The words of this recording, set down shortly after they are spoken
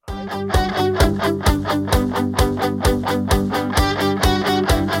You're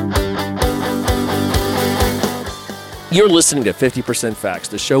listening to 50% Facts,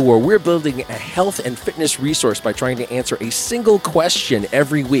 the show where we're building a health and fitness resource by trying to answer a single question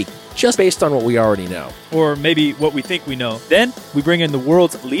every week, just based on what we already know. Or maybe what we think we know. Then we bring in the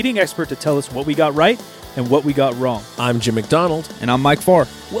world's leading expert to tell us what we got right and what we got wrong. I'm Jim McDonald. And I'm Mike Farr.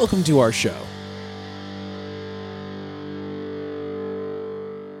 Welcome to our show.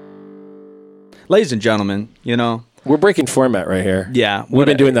 Ladies and gentlemen, we're breaking format right here. Yeah. We've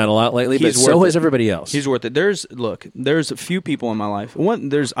been doing that a lot lately, but so has everybody else. He's worth it. There's a few people in my life.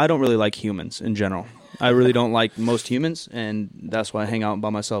 I don't really like humans in general. I really don't like most humans, and that's why I hang out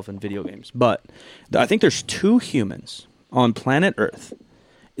by myself in video games. But I think there's two humans on planet Earth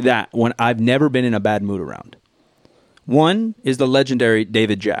that when I've never been in a bad mood around. One is the legendary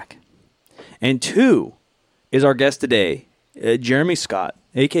David Jack. And two is our guest today, Jeremy Scott,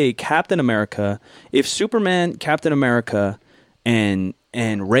 a.k.a. Captain America. If Superman, Captain America, and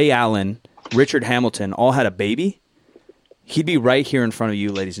Ray Allen, Richard Hamilton all had a baby, he'd be right here in front of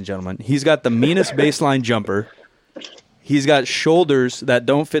you, ladies and gentlemen. He's got the meanest baseline jumper. He's got shoulders that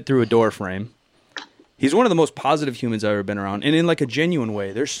don't fit through a door frame. He's one of the most positive humans I've ever been around, and in like a genuine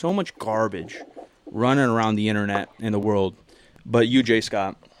way. There's so much garbage running around the internet and the world. But you, Jay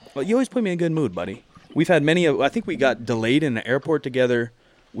Scott, well, you always put me in a good mood, buddy. We've had I think we got delayed in the airport together.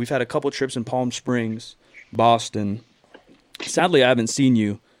 We've had a couple trips in Palm Springs, Boston. Sadly, I haven't seen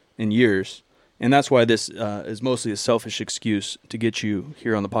you in years, and that's why this is mostly a selfish excuse to get you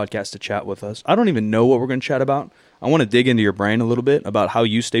here on the podcast to chat with us. I don't even know what we're going to chat about. I want to dig into your brain a little bit about how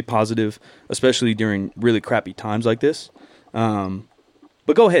you stay positive, especially during really crappy times like this. But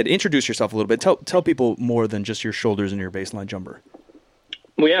go ahead, introduce yourself a little bit. Tell people more than just your shoulders and your baseline jumper.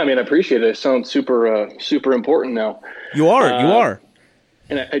 Well, yeah, I mean, I appreciate it. It sounds super important now. You are.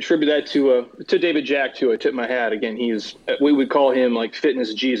 And I attribute that to David Jack, too. I tip my hat. Again, we would call him like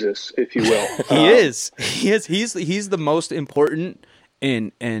fitness Jesus, if you will. He is. He's the most important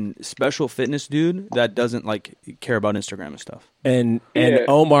and special fitness dude that doesn't like care about Instagram and stuff. And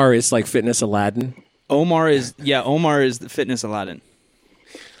Omar is like fitness Aladdin. Omar is the fitness Aladdin.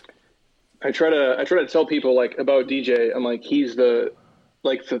 I try to tell people like about DJ. I'm like, he's the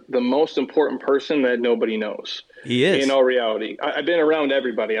most important person that nobody knows. He is. In all reality. I've been around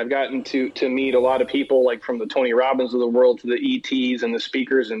everybody. I've gotten to meet a lot of people, like from the Tony Robbins of the world to the ETs and the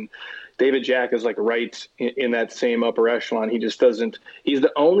speakers, and David Jack is like right in that same upper echelon. He just doesn't. He's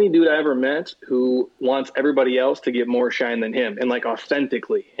the only dude I ever met who wants everybody else to get more shine than him, and like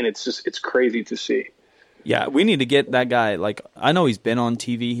authentically. And it's crazy to see. Yeah, we need to get that guy. Like, I know he's been on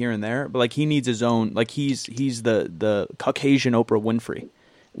TV here and there, but like he needs his own. Like he's the Caucasian Oprah Winfrey.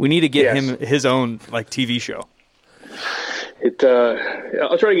 We need to get him his own like TV show.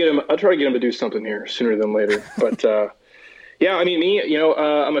 I'll try to get him to do something here sooner than later. But yeah, I mean, me,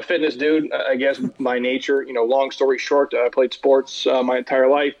 I'm a fitness dude, I guess, by nature. Long story short, I played sports my entire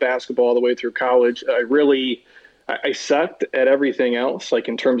life, basketball all the way through college. I sucked at everything else, like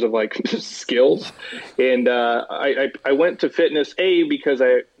in terms of like skills. And I went to fitness, because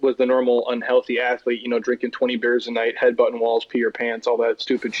I was the normal unhealthy athlete, drinking 20 beers a night, headbutting walls, pee your pants, all that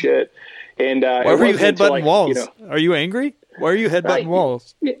stupid shit. And why were you headbutting walls? Are you angry? Why are you headbutting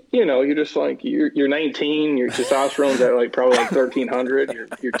walls? You're just like, you're 19, your testosterone's at like probably like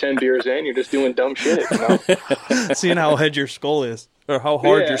 1,300, you're 10 beers in, you're just doing dumb shit, Seeing how head your skull is, or how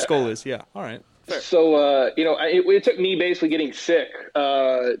hard your skull is. Yeah, all right. So, it took me basically getting sick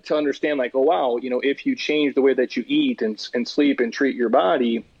to understand, like, oh, wow, if you change the way that you eat and sleep and treat your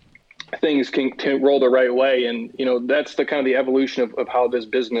body, things can roll the right way. And, that's the kind of the evolution of how this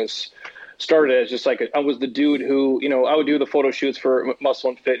business started. As just like I was the dude who, I would do the photo shoots for Muscle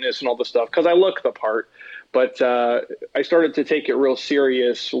and Fitness and all the stuff because I look the part. But I started to take it real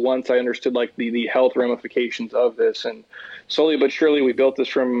serious once I understood like the health ramifications of this. And slowly but surely, we built this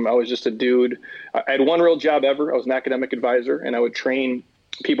from I was just a dude. I had one real job ever. I was an academic advisor, and I would train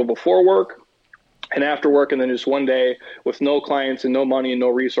people before work and after work. And then just one day with no clients and no money and no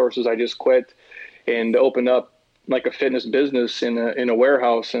resources, I just quit and opened up like a fitness business in a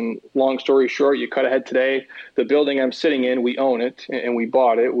warehouse. And long story short, you cut ahead today, the building I'm sitting in, we own it and we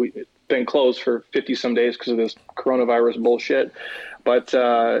bought it. It's been closed for 50 some days because of this coronavirus bullshit. But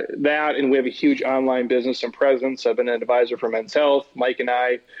that, and we have a huge online business and presence. I've been an advisor for Men's Health. Mike and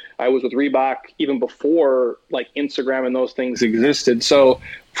I was with Reebok even before like Instagram and those things existed. So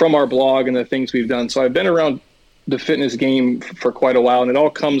from our blog and the things we've done. So I've been around the fitness game for quite a while. And it all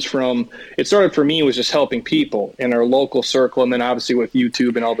comes from, it started for me was just helping people in our local circle. And then obviously with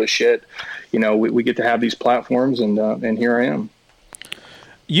YouTube and all this shit, we get to have these platforms and here I am.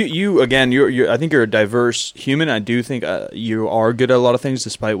 You again, I think you're a diverse human. I do think you are good at a lot of things,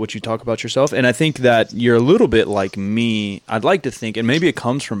 despite what you talk about yourself. And I think that you're a little bit like me. I'd like to think, and maybe it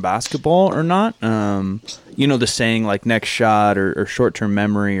comes from basketball or not. The saying like next shot or short-term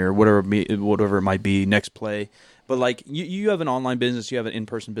memory or whatever it might be, next play. But like you have an online business, you have an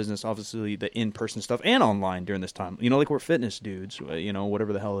in-person business, obviously the in-person stuff and online during this time. Like we're fitness dudes,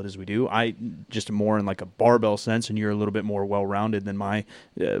 whatever the hell it is we do. I just more in like a barbell sense, and you're a little bit more well-rounded than my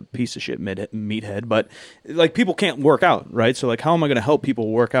piece of shit meathead. But like people can't work out, right? So like how am I going to help people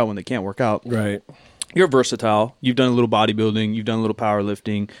work out when they can't work out? Right. You're versatile. You've done a little bodybuilding. You've done a little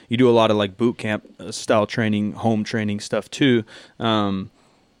powerlifting. You do a lot of like boot camp style training, home training stuff too.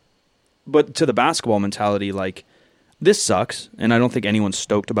 But to the basketball mentality, like, this sucks, and I don't think anyone's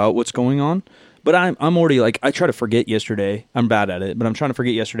stoked about what's going on. But I'm already like, I try to forget yesterday. I'm bad at it, but I'm trying to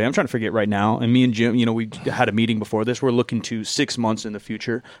forget yesterday. I'm trying to forget right now. And me and Jim, we had a meeting before this. We're looking to 6 months in the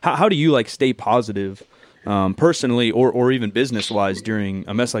future. How do you like stay positive, personally or even business wise during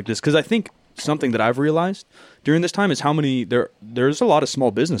a mess like this? Because I think something that I've realized during this time is how many there's a lot of small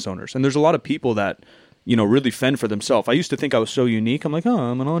business owners, and there's a lot of people that really fend for themselves. I used to think I was so unique. I'm like,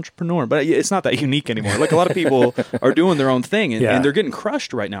 I'm an entrepreneur. But it's not that unique anymore. Like, a lot of people are doing their own thing, and they're getting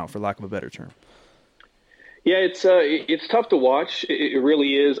crushed right now, for lack of a better term. Yeah, it's tough to watch. It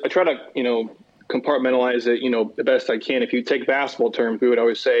really is. I try to, compartmentalize it, the best I can. If you take basketball terms, we would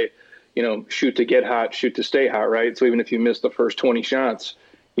always say, shoot to get hot, shoot to stay hot, right? So even if you miss the first 20 shots,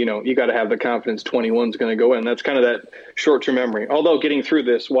 you got to have the confidence 21's going to go in. That's kind of that short-term memory. Although getting through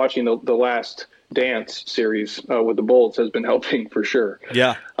this, watching the last Dance series with the Bulls has been helping for sure.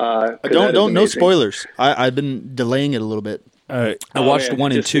 Yeah. Don't no spoilers. I've been delaying it a little bit. I watched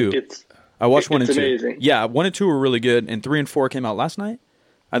 1 and 2. I watched 1 and 2. Amazing. Yeah, 1 and 2 were really good, and 3 and 4 came out last night.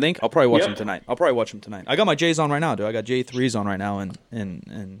 I think I'll probably watch them tonight. I got my J's on right now, dude. I got J3s on right now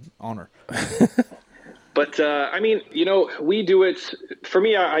in honor. But we do it. For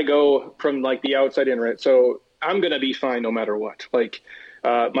me, I go from like the outside in, right? So I'm gonna be fine no matter what. Like.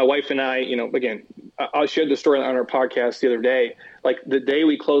 My wife and I, again, I shared the story on our podcast the other day. Like the day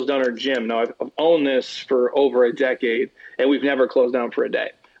we closed down our gym. Now I've owned this for over a decade, and we've never closed down for a day.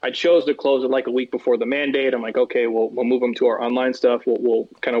 I chose to close it like a week before the mandate. I'm like, okay, we'll move them to our online stuff. We'll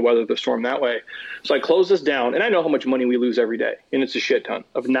kind of weather the storm that way. So I closed this down, and I know how much money we lose every day, and it's a shit ton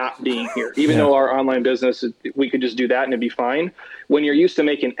of not being here. Even though our online business, we could just do that and it'd be fine. When you're used to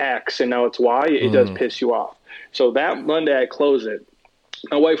making X and now it's Y, it does piss you off. So that Monday I close it.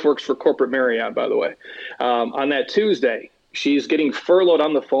 My wife works for corporate Marriott, by the way. On that Tuesday, she's getting furloughed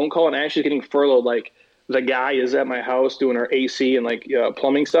on the phone call, and as she's getting furloughed, like the guy is at my house doing our AC and like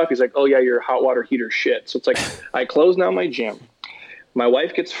plumbing stuff. He's like, "Oh yeah, your hot water heater shit." So it's like I close down my gym. My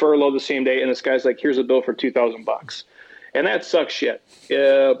wife gets furloughed the same day, and this guy's like, "Here's a bill for $2,000," and that sucks shit.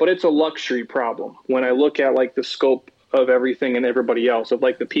 But it's a luxury problem when I look at like the scope of everything and everybody else, of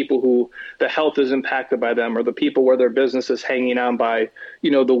like the people who the health is impacted by them, or the people where their business is hanging on by,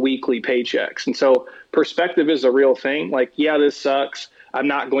 the weekly paychecks. And so perspective is a real thing. Like, yeah, this sucks. I'm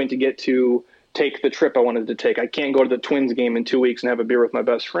not going to get to take the trip I wanted to take. I can't go to the Twins game in 2 weeks and have a beer with my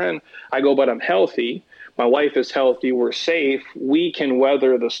best friend. I go, but I'm healthy. My wife is healthy. We're safe. We can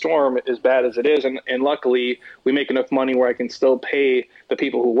weather the storm as bad as it is. And luckily, we make enough money where I can still pay the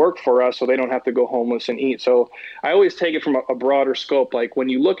people who work for us so they don't have to go homeless and eat. So I always take it from a broader scope. Like when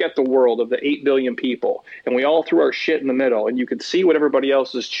you look at the world of the 8 billion people and we all threw our shit in the middle and you could see what everybody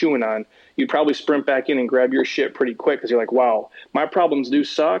else is chewing on, you'd probably sprint back in and grab your shit pretty quick because you're like, wow, my problems do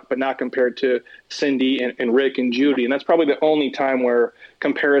suck, but not compared to Cindy and Rick and Judy. And that's probably the only time where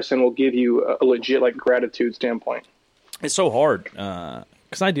comparison will give you a legit like gratitude standpoint. It's so hard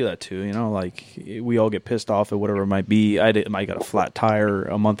because I do that too. Like we all get pissed off at whatever it might be. I got a flat tire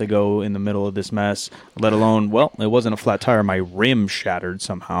a month ago in the middle of this mess, let alone, it wasn't a flat tire. My rim shattered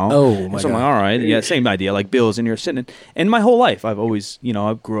somehow. Oh, my So I'm God. like, all right. Yeah, same idea. Like bills, and you're sitting and my whole life, I've always,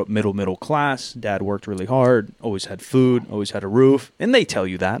 I grew up middle class. Dad worked really hard, always had food, always had a roof. And they tell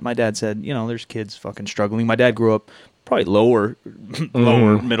you that. My dad said, there's kids fucking struggling. My dad grew up probably lower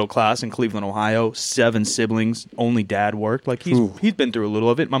middle class in Cleveland, Ohio. 7 siblings. Only dad worked. Like he's been through a little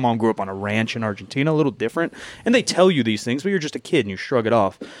of it. My mom grew up on a ranch in Argentina, a little different. And they tell you these things, but you're just a kid and you shrug it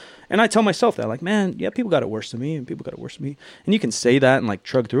off. And I tell myself that, like, man, yeah, people got it worse than me, and people got it worse than me. And you can say that and like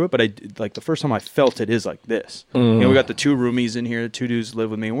shrug through it, but like the first time I felt it is like this. We got the 2 roomies in here, 2 dudes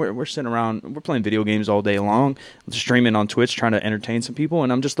live with me, and we're sitting around, we're playing video games all day long, streaming on Twitch, trying to entertain some people,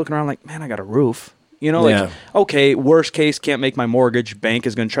 and I'm just looking around like, man, I got a roof. Okay, worst case, can't make my mortgage. Bank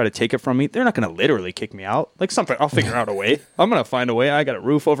is going to try to take it from me. They're not going to literally kick me out. Like something, I'll figure out a way. I'm going to find a way. I got a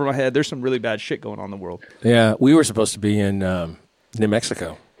roof over my head. There's some really bad shit going on in the world. Yeah, we were supposed to be in New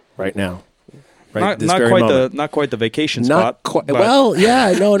Mexico right now. Right, not quite the vacation spot. Well,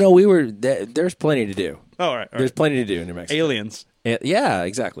 yeah, no, we were. There's plenty to do. All right. There's plenty to do in New Mexico. Aliens. Yeah,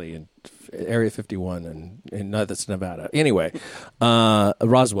 exactly. And Area 51 and that's Nevada. Anyway,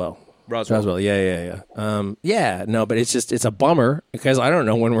 Roswell. Yeah. But it's a bummer because I don't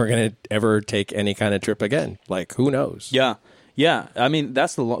know when we're going to ever take any kind of trip again. Like, who knows? Yeah. I mean,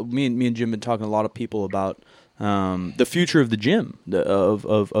 that's me and Jim been talking to a lot of people about the future of the gym,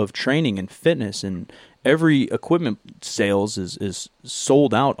 of training and fitness, and every equipment sales is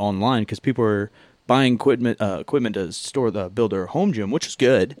sold out online because people are buying equipment to build their home gym, which is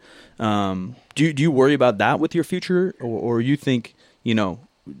good. Do you worry about that with your future, or you think,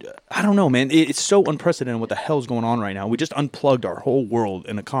 I don't know, man. It's so unprecedented what the hell's going on right now. We just unplugged our whole world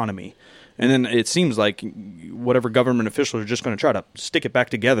and economy. And then it seems like whatever government officials are just going to try to stick it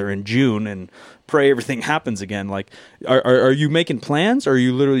back together in June and pray everything happens again. Like, are you making plans, or are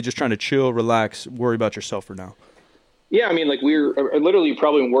you literally just trying to chill, relax, worry about yourself for now? Yeah, I mean, like we're literally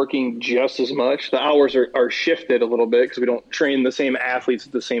probably working just as much. The hours are shifted a little bit because we don't train the same athletes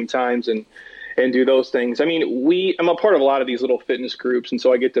at the same times and do those things. I mean, I'm a part of a lot of these little fitness groups, and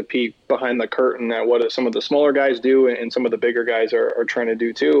so I get to peek behind the curtain at what some of the smaller guys do and some of the bigger guys are trying to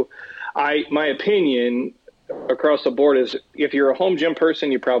do too. My opinion across the board is if you're a home gym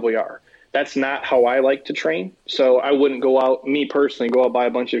person, you probably are. That's not how I like to train. So I wouldn't go out buy a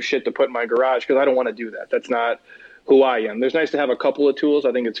bunch of shit to put in my garage because I don't want to do that. That's not who I am. There's nice to have a couple of tools.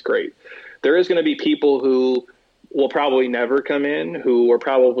 I think it's great. There is going to be people who will probably never come in, who weren't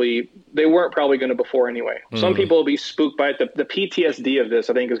probably going to before anyway. Some people will be spooked by it. The PTSD of this,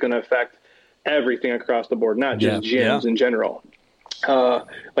 I think, is going to affect everything across the board, not just gyms in general.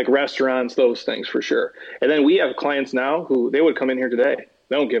 Like restaurants, those things for sure. And then we have clients now who they would come in here today.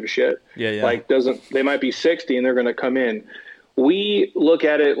 They don't give a shit. Yeah. Like they might be 60 and they're going to come in. We look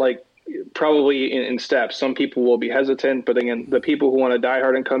at it like probably in steps. Some people will be hesitant, but again, the people who want to die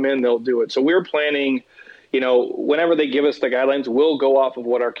hard and come in, they'll do it. So we're planning, whenever they give us the guidelines, we'll go off of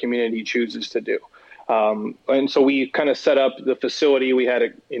what our community chooses to do. And so we kind of set up the facility. We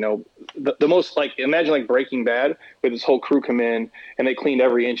had the most, like, imagine like Breaking Bad, where this whole crew come in and they cleaned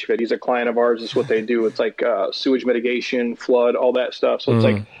every inch of it. He's a client of ours. This is what they do. It's like sewage mitigation, flood, all that stuff. So it's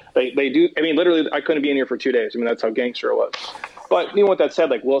like they do. I mean, literally, I couldn't be in here for 2 days. I mean, that's how gangster it was. But with that said,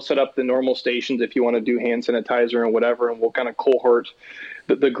 like, we'll set up the normal stations if you want to do hand sanitizer and whatever, and we'll kind of cohort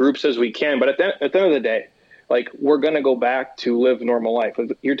the groups as we can. But at the end of the day, like, we're going to go back to live normal life.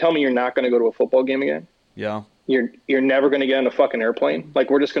 You're telling me you're not going to go to a football game again? Yeah. You're never going to get on a fucking airplane? Like,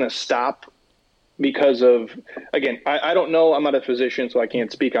 we're just going to stop because of, again, I don't know. I'm not a physician, so I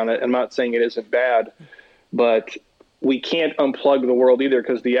can't speak on it. I'm not saying it isn't bad, but we can't unplug the world either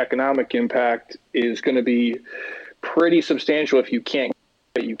because the economic impact is going to be pretty substantial if you can't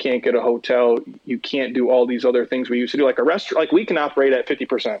get a hotel. You can't do all these other things we used to do. Like a restaurant, like we can operate at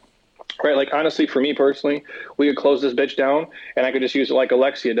 50%. Right, like honestly, for me personally, we could close this bitch down, and I could just use it like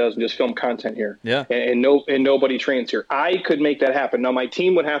Alexia does and just film content here. Yeah, and nobody trains here. I could make that happen. Now my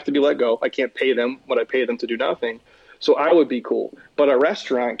team would have to be let go. I can't pay them what I pay them to do nothing. So I would be cool, but a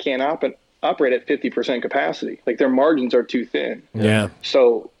restaurant can't operate at 50% capacity. Like their margins are too thin. Yeah.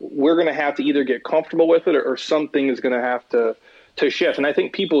 So we're going to have to either get comfortable with it, or something is going to have to shift. And I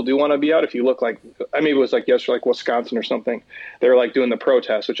think people do want to be out. If you look like, maybe it was like yesterday, like Wisconsin or something, they were like doing the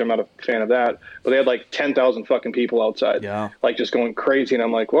protest, which I'm not a fan of that, but they had like 10,000 fucking people outside, like just going crazy. And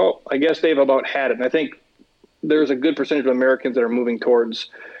I'm like, well, I guess they've about had it. And I think there's a good percentage of Americans that are moving towards,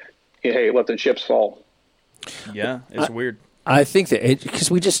 hey, let the chips fall. Yeah, it's weird. I think that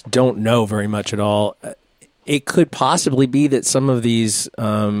because we just don't know very much at all. It could possibly be that some of these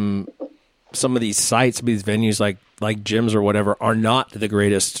sites, these venues like gyms or whatever, are not the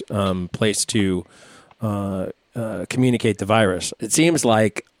greatest place to communicate the virus. It seems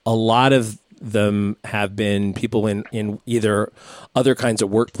like a lot of them have been people in either other kinds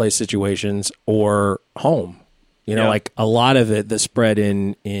of workplace situations or home. Like a lot of it, the spread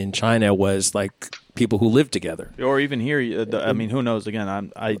in China was like people who lived together, or even here. I mean, who knows?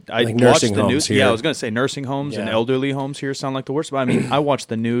 Again, I like watched the homes news. Here. Yeah, I was going to say nursing homes and elderly homes here sound like the worst. But I mean, I watched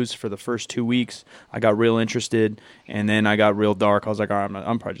the news for the first 2 weeks. I got real interested, and then I got real dark. I was like, all right,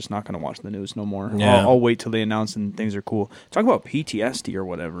 I'm probably just not going to watch the news no more. Yeah. I'll wait till they announce and things are cool. Talk about PTSD or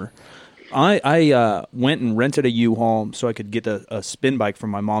whatever. I went and rented a U-Haul so I could get a spin bike from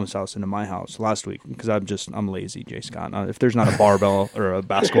my mom's house into my house last week because I'm lazy, Jay Scott. If there's not a barbell or a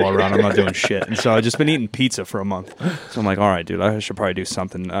basketball around, I'm not doing shit. And so I've just been eating pizza for a month. So I'm like, all right, dude, I should probably do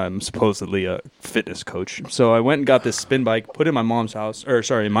something. I'm supposedly a fitness coach. So I went and got this spin bike, put it in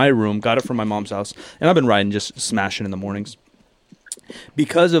my room, got it from my mom's house, and I've been riding, just smashing in the mornings.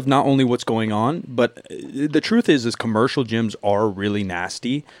 because of not only what's going on, but the truth is commercial gyms are really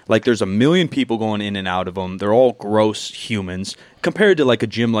nasty. Like there's a million people going in and out of them. They're all gross humans compared to like a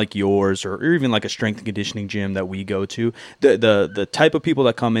gym like yours or even like a strength and conditioning gym that we go to. The type of people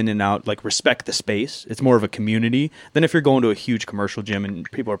that come in and out like respect the space. It's more of a community than if you're going to a huge commercial gym and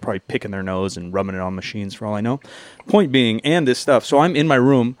people are probably picking their nose and rubbing it on machines for all I know. Point being, and this stuff. So I'm in my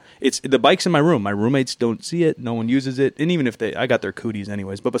room. It's the bike's in my room. My roommates don't see it. No one uses it. And even if I got their cooties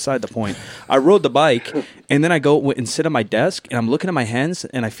anyways. But beside the point, I rode the bike and then I go and sit at my desk and I'm looking at my hands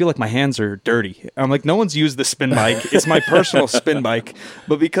and I feel like my hands are dirty. I'm like, no one's used the spin bike. It's my personal spin bike.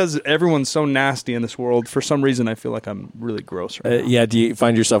 But because everyone's so nasty in this world, for some reason I feel like I'm really gross right now. Yeah. Do you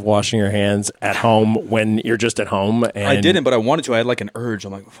find yourself washing your hands at home when you're just at home? And I didn't, but I wanted to. I had like an urge.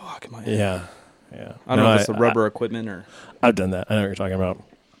 I'm like, fuck, am I? Yeah. I don't know if it's the rubber equipment or. I've done that. I know what you're talking about.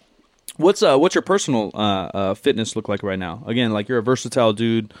 What's your personal fitness look like right now? Again, like you're a versatile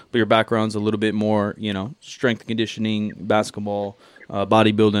dude, but your background's a little bit more, strength and conditioning, basketball,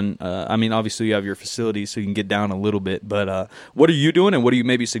 bodybuilding. I mean, obviously you have your facilities, so you can get down a little bit. But what are you doing, and what are you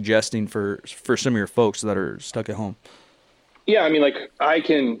maybe suggesting for some of your folks that are stuck at home? Yeah, I mean,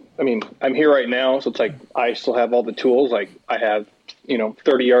 I'm here right now, so it's like I still have all the tools. Like I have,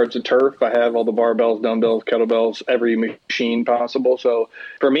 30 yards of turf. I have all the barbells, dumbbells, kettlebells, every machine possible. So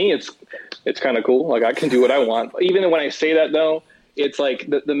for me, it's kind of cool. Like I can do what I want. Even when I say that though, it's like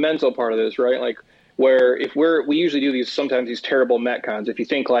the mental part of this, right? Like where we usually do sometimes these terrible Metcons. If you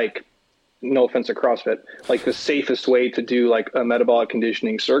think like, no offense to CrossFit, like the safest way to do like a metabolic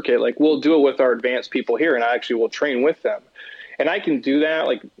conditioning circuit, like we'll do it with our advanced people here and I actually will train with them. And I can do that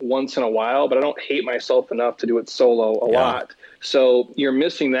like once in a while, but I don't hate myself enough to do it solo a lot. So you're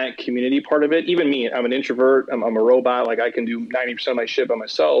missing that community part of it. Even me, I'm an introvert. I'm a robot. Like I can do 90% of my shit by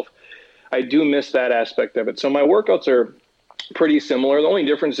myself. I do miss that aspect of it. So my workouts are pretty similar. The only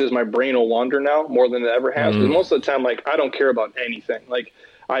difference is my brain will wander now more than it ever has. Because most of the time, like I don't care about anything. Like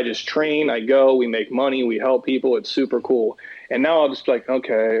I just train, I go, we make money, we help people. It's super cool. And now I'll just be like,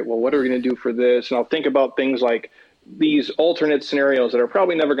 okay, well, what are we going to do for this? And I'll think about things like these alternate scenarios that are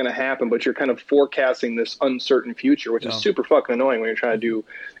probably never going to happen, but you're kind of forecasting this uncertain future, which is super fucking annoying when you're trying to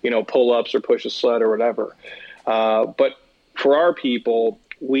do, pull-ups or push a sled or whatever. But for our people,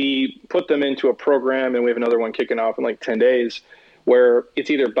 we put them into a program, and we have another one kicking off in like 10 days, where it's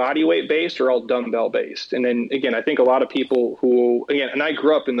either body weight based or all dumbbell based. And then again, I think a lot of people who, again, and I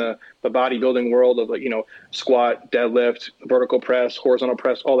grew up in the bodybuilding world of like, squat, deadlift, vertical press, horizontal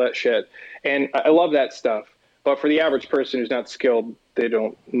press, all that shit. And I love that stuff. But for the average person who's not skilled, they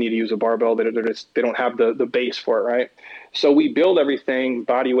don't need to use a barbell. They don't have the base for it, right? So we build everything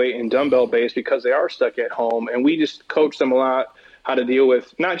body weight and dumbbell based because they are stuck at home, and we just coach them a lot how to deal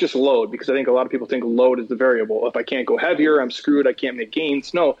with not just load, because I think a lot of people think load is the variable. If I can't go heavier, I'm screwed. I can't make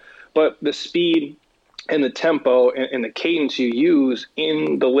gains. No, but the speed and the tempo and the cadence you use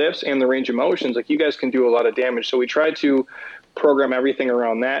in the lifts and the range of motions, like you guys can do a lot of damage. So we try to program everything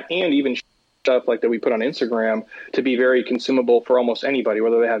around that, and even stuff like that we put on Instagram to be very consumable for almost anybody,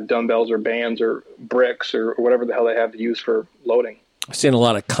 whether they have dumbbells or bands or bricks or whatever the hell they have to use for loading. I've seen a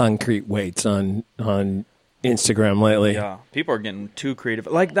lot of concrete weights on Instagram lately. Yeah, people are getting too creative.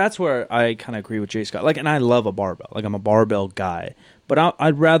 Like that's where I kind of agree with Jay Scott. Like, and I love a barbell. Like I'm a barbell guy, but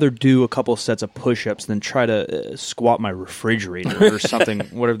I'd rather do a couple sets of push-ups than try to squat my refrigerator or something.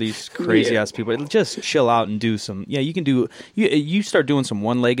 Whatever these crazy ass people, just chill out and do some. Yeah, you can do. You start doing some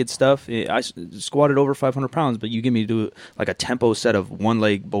one-legged stuff. I squatted over 500 pounds, but you give me to do like a tempo set of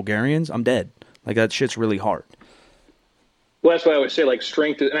one-leg Bulgarians, I'm dead. Like that shit's really hard. Well, that's why I always say, like,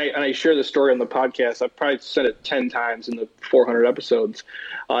 strength, and I share this story on the podcast. I've probably said it 10 times in the 400 episodes.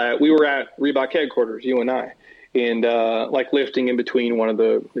 We were at Reebok headquarters, you and I, and like lifting in between one of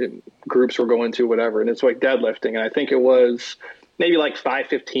the groups we're going to, whatever, and it's like deadlifting, and I think it was maybe like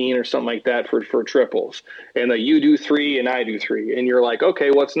 515 or something like that for triples, and you do 3 and I do 3, and you're like,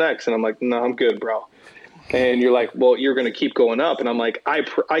 okay, what's next? And I'm like, no, I'm good, bro. And you're like, well, you're going to keep going up. And I'm like,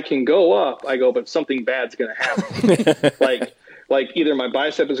 I can go up. I go, but something bad's going to happen. like either my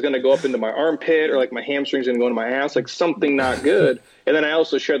bicep is going to go up into my armpit, or like my hamstring's going to go into my ass, like something not good. And then I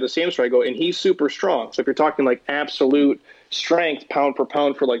also share the same story. I go, and he's super strong. So if you're talking like absolute strength, pound for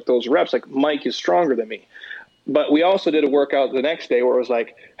pound for like those reps, like Mike is stronger than me. But we also did a workout the next day where it was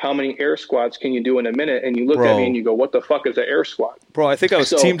like, how many air squats can you do in a minute? And you look at me and you go, what the fuck is an air squat? Bro, I think I was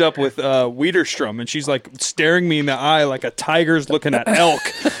teamed up with Widerstrom, and she's like staring me in the eye like a tiger's looking at elk.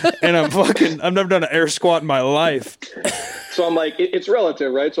 And I've never done an air squat in my life. So I'm like, it's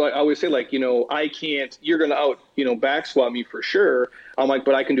relative, right? So I always say, like, I can't, you're going to back squat me for sure. I'm like,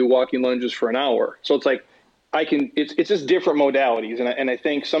 but I can do walking lunges for an hour. So it's like, it's just different modalities. And I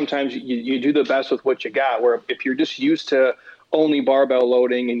think sometimes you do the best with what you got, where if you're just used to only barbell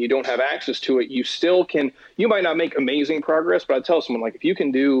loading and you don't have access to it, you might not make amazing progress, but I tell someone, like, if you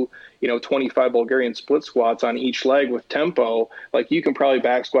can do, 25 Bulgarian split squats on each leg with tempo, like, you can probably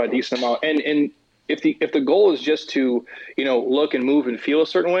back squat a decent amount. And if the goal is just to, look and move and feel a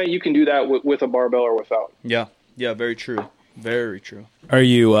certain way, you can do that with a barbell or without. Yeah. Yeah. Very true. Very true. Are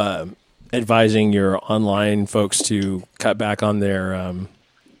you advising your online folks to cut back on their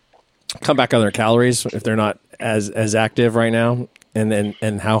calories if they're not as active right now?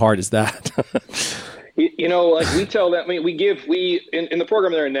 And how hard is that? Like, we tell them, in the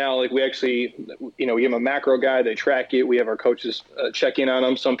program they're in now, like, we actually, we give them a macro guide, they track it. We have our coaches check in on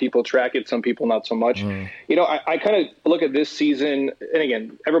them. Some people track it, some people not so much. I kind of look at this season, and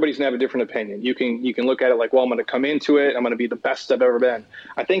again, everybody's gonna have a different opinion. You can look at it like, well, I'm going to come into it, I'm going to be the best I've ever been.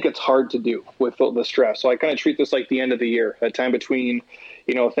 I think it's hard to do with the stress. So I kind of treat this like the end of the year, that time between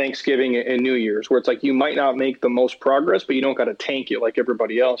Thanksgiving and New Year's, where it's like you might not make the most progress, but you don't got to tank it like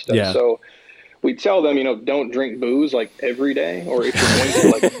everybody else does. Yeah. So we tell them, don't drink booze like every day, or if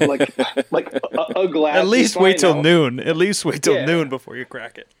you're going to like a glass. At least wait till noon. At least wait till noon before you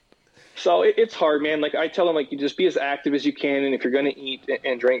crack it. So it's hard, man. Like, I tell them, like, you just be as active as you can, and if you're going to eat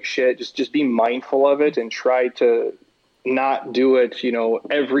and drink shit, just be mindful of it and try to not do it,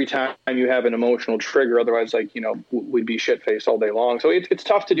 every time you have an emotional trigger. Otherwise, like, we'd be shit-faced all day long. So it's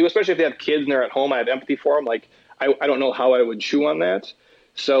tough to do, especially if they have kids and they're at home. I have empathy for them. Like, I don't know how I would chew on that.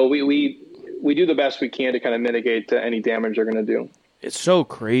 So we do the best we can to kind of mitigate any damage they're going to do. It's so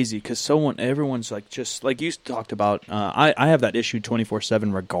crazy because everyone's like, just like you talked about. I have that issue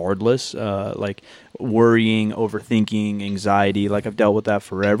 24/7 regardless, like worrying, overthinking, anxiety. Like, I've dealt with that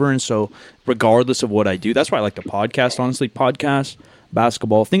forever. And so regardless of what I do, that's why I like the podcast, honestly. Podcast,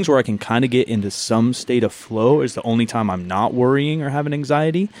 basketball, things where I can kind of get into some state of flow is the only time I'm not worrying or having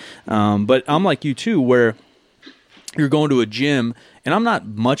anxiety. But I'm like you too, where you're going to a gym, and I'm not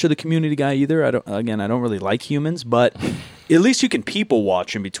much of the community guy either. I don't really like humans, but at least you can people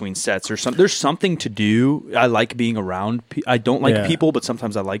watch in between sets or something. There's something to do. I like being around. I don't like people, but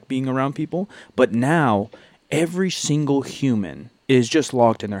sometimes I like being around people. But now every single human is just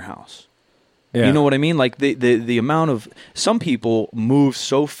locked in their house. Yeah. You know what I mean? Like the amount of, some people move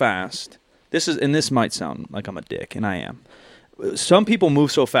so fast. This might sound like I'm a dick, and I am. Some people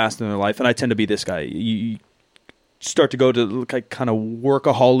move so fast in their life, and I tend to be this guy. You start to go to like kind of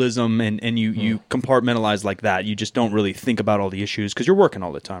workaholism, and you compartmentalize like that. You just don't really think about all the issues because you're working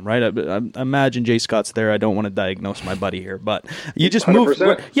all the time, right? I imagine Jay Scott's there. I don't want to diagnose my buddy here, but you just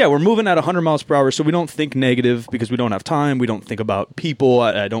 100%. We're moving at 100 miles per hour, so we don't think negative because we don't have time. We don't think about people.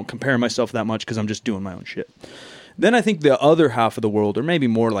 I don't compare myself that much because I'm just doing my own shit. Then I think the other half of the world, or maybe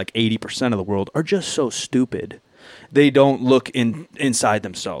more like 80% of the world, are just so stupid. They don't look inside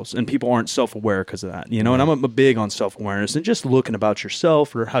themselves, and people aren't self-aware because of that, And I'm big on self-awareness and just looking about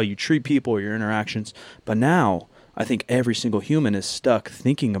yourself or how you treat people or your interactions. But now I think every single human is stuck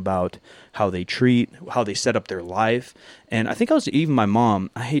thinking about how they treat, how they set up their life. And I think even my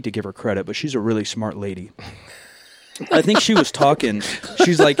mom, I hate to give her credit, but she's a really smart lady. I think she was talking.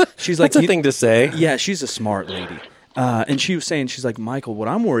 She's like, that's a thing to say. Yeah, she's a smart lady. And she was saying, she's like, Michael, what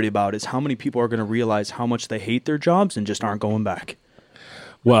I'm worried about is how many people are going to realize how much they hate their jobs and just aren't going back.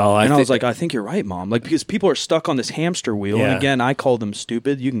 Well, I was like, I think you're right, Mom. Like, because people are stuck on this hamster wheel. Yeah. And again, I call them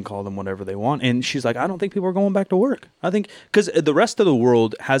stupid. You can call them whatever they want. And she's like, I don't think people are going back to work. I think because the rest of the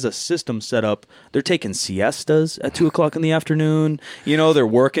world has a system set up. They're taking siestas at 2:00 in the afternoon. They're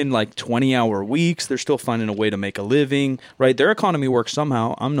working like 20-hour weeks. They're still finding a way to make a living, right? Their economy works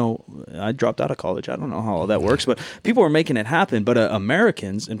somehow. I dropped out of college. I don't know how all that works, but people are making it happen. But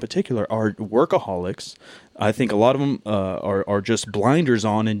Americans in particular are workaholics. I think a lot of them are just blinders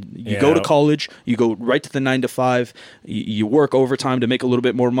on, and you go to college, you go right to the 9 to 5, you work overtime to make a little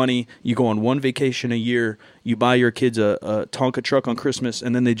bit more money, you go on one vacation a year, you buy your kids a Tonka truck on Christmas,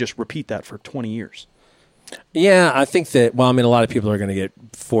 and then they just repeat that for 20 years. Yeah, I think that, a lot of people are going to get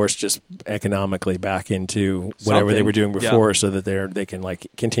forced just economically back into whatever they were doing before so that they can like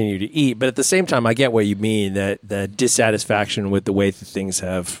continue to eat. But at the same time, I get what you mean, that the dissatisfaction with the way that things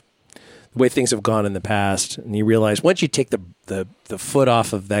have gone in the past, and you realize once you take the foot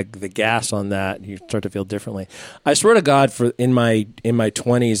off of the gas on that, you start to feel differently. I swear to God, in my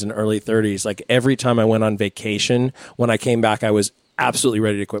 20s and early 30s, like every time I went on vacation, when I came back, I was absolutely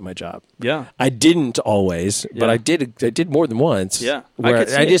ready to quit my job. Yeah, I didn't always, but I did more than once. Yeah, where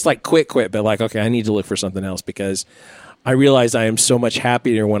I just like quit, but like, okay, I need to look for something else because I realize I am so much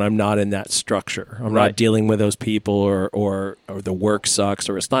happier when I'm not in that structure. I'm not dealing with those people or the work sucks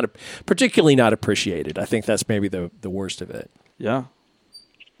or it's not particularly not appreciated. I think that's maybe the worst of it. Yeah.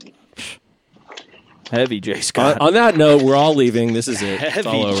 Heavy Jay Scott. On that note, we're all leaving. This is it. Heavy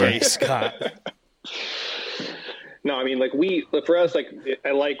all over. Jay Scott. No, I mean, like for us, like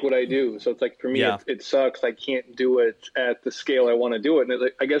I like what I do. So it's like, for me, it sucks. I can't do it at the scale I want to do it.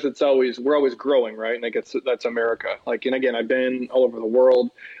 And I guess we're always growing, right? And I guess that's America. Like, and again, I've been all over the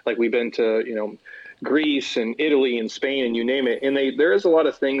world. Like we've been to, Greece and Italy and Spain and you name it. And there is a lot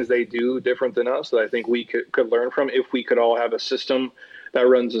of things they do different than us that I think we could learn from if we could all have a system that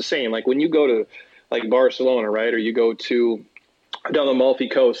runs the same. Like when you go to like Barcelona, right? Or you go to down the Amalfi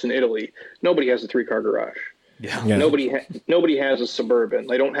Coast in Italy, nobody has a 3-car garage. Yeah. Nobody has a Suburban.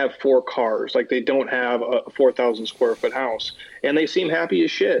 They don't have 4 cars. Like they don't have a 4,000 square foot house, and they seem happy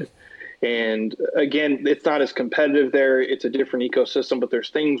as shit. And again, it's not as competitive there. It's a different ecosystem, but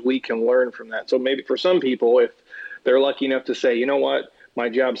there's things we can learn from that. So maybe for some people, if they're lucky enough to say, you know what, my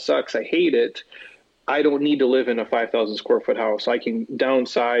job sucks, I hate it, I don't need to live in a 5,000 square foot house. I can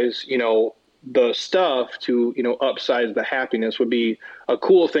downsize, the stuff to, upsize the happiness would be a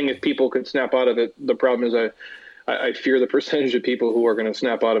cool thing if people could snap out of it. The problem is I fear the percentage of people who are going to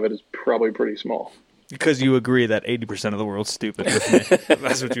snap out of it is probably pretty small. Because you agree that 80% of the world's stupid with me.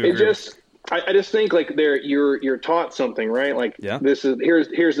 That's what you agree. I just think like you're taught something, right? Like here's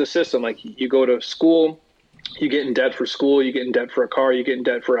the system. Like you go to school, you get in debt for school, you get in debt for a car, you get in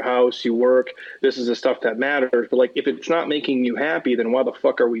debt for a house, you work. This is the stuff that matters. But like, if it's not making you happy, then why the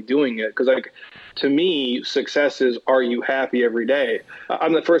fuck are we doing it? Because like, to me, success is, are you happy every day?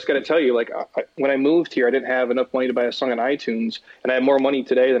 I'm the first guy to tell you, like, when I moved here, I didn't have enough money to buy a song on iTunes, and I have more money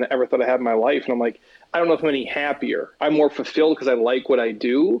today than I ever thought I had in my life. And I'm like, I don't know if I'm any happier. I'm more fulfilled because I like what I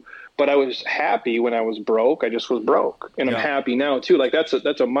do. But I was happy when I was broke. I just was broke, and I'm happy now too. Like that's a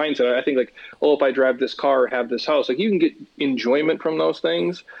mindset. I think like, oh, if I drive this car or have this house, like you can get enjoyment from those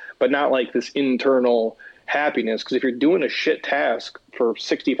things, but not like this internal happiness. Because if you're doing a shit task for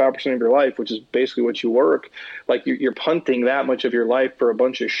 65% of your life, which is basically what you work, like you're punting that much of your life for a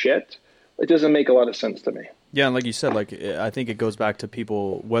bunch of shit. It doesn't make a lot of sense to me. Yeah, and like you said, like I think it goes back to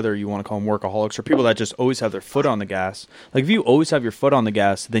people, whether you want to call them workaholics or people that just always have their foot on the gas. Like if you always have your foot on the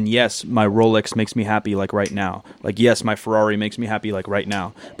gas, then yes, my Rolex makes me happy like right now. Like yes, my Ferrari makes me happy like right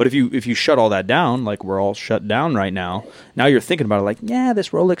now. But if you shut all that down, like we're all shut down right now, now you're thinking about it like, yeah,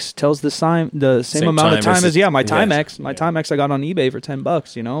 this Rolex tells the same amount of time as my Timex. My Timex I got on eBay for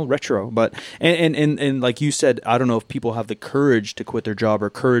 $10, retro. But and like you said, I don't know if people have the courage to quit their job or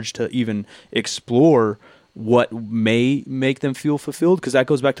courage to even explore what may make them feel fulfilled, because that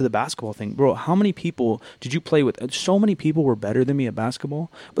goes back to the basketball thing. Bro, how many people did you play with? So many people were better than me at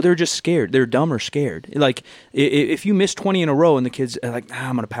basketball, but they're just scared. They're dumb or scared. Like, if you miss 20 in a row and the kids are like,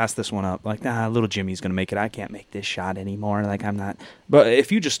 I'm going to pass this one up. Like, little Jimmy's going to make it. I can't make this shot anymore. Like, I'm not. But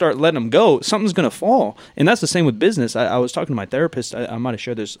if you just start letting them go, something's going to fall. And that's the same with business. I was talking to my therapist. I might have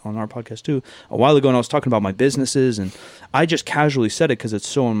shared this on our podcast too a while ago, and I was talking about my businesses, and I just casually said it because it's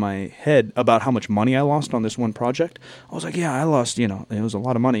so in my head about how much money I lost on this one project. I was like, yeah, I lost, it was a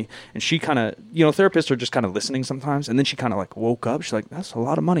lot of money. And she kind of, therapists are just kind of listening sometimes. And then she kind of like woke up. She's like, that's a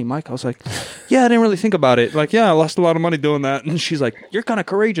lot of money, Mike. I was like, yeah, I didn't really think about it. Like, yeah, I lost a lot of money doing that. And she's like, you're kind of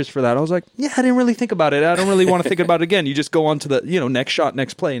courageous for that. I was like, yeah, I didn't really think about it. I don't really want to think about it again. You just go on to the, next shot,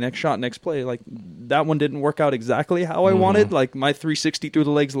 next play, next shot, next play. Like that one didn't work out exactly how I wanted. Like my 360 through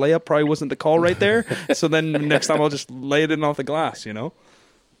the legs layup probably wasn't the call right there. So then next time I'll just lay it in off the glass, And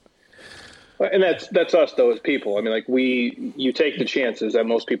that's us though as people. I mean, like you take the chances that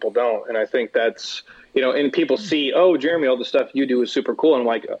most people don't, and I think that's and people see, oh, Jeremy, all the stuff you do is super cool, and I'm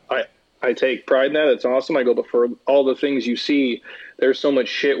like, I take pride in that. It's awesome. I go, but for all the things you see, there's so much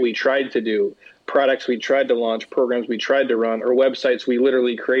shit we tried to do, products we tried to launch, programs we tried to run, or websites we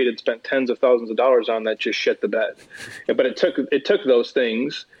literally created, spent tens of thousands of dollars on that just shit the bed. But it took those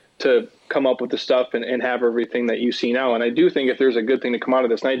things to come up with the stuff and have everything that you see now. And I do think if there's a good thing to come out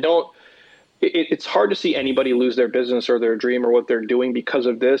of this, and I don't. It's hard to see anybody lose their business or their dream or what they're doing because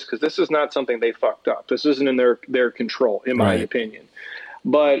of this, because this is not something they fucked up. This isn't in their control, in my opinion.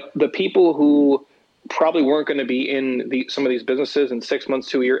 But the people who probably weren't going to be in some of these businesses in 6 months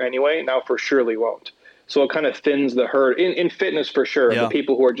to a year anyway, now for surely won't. So it kind of thins the herd. In fitness for sure, the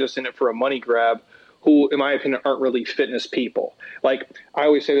people who are just in it for a money grab, who, in my opinion, aren't really fitness people. Like, I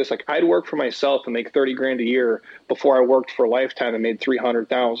always say this, like, I'd work for myself and make $30,000 a year before I worked for Lifetime and made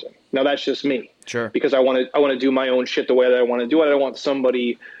 $300,000. Now that's just me. Sure. Because I want to do my own shit the way that I want to do it. I don't want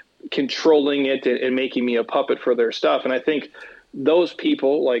somebody controlling it and making me a puppet for their stuff. And I think those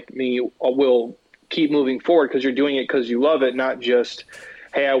people like me will keep moving forward because you're doing it because you love it, not just,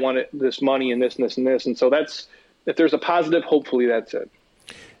 hey, I want this money and this and this and this. And so if there's a positive, hopefully that's it.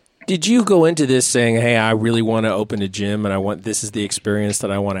 Did you go into this saying, hey, I really want to open a gym and this is the experience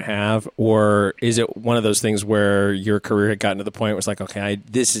that I want to have? Or is it one of those things where your career had gotten to the point where it's like, okay,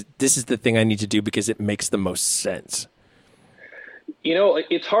 this is the thing I need to do because it makes the most sense?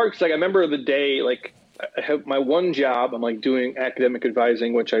 It's hard because I remember the day, I have my one job. I'm doing academic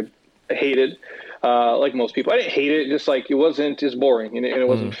advising, which I hated. Like most people, I didn't hate it. Just it wasn't as boring and it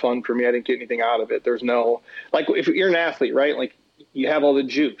wasn't fun for me. I didn't get anything out of it. There's no, if you're an athlete, right? You have all the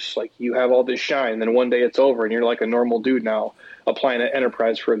juice, you have all this shine. Then one day it's over and you're like a normal dude now applying at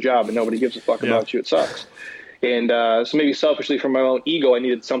Enterprise for a job and nobody gives a fuck about you. It sucks. And so maybe selfishly from my own ego, I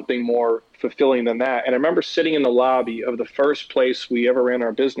needed something more fulfilling than that. And I remember sitting in the lobby of the first place we ever ran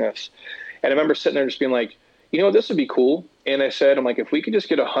our business. And I remember sitting there just being like, this would be cool. And I said, if we could just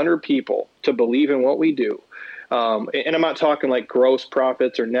get 100 people to believe in what we do, and I'm not talking gross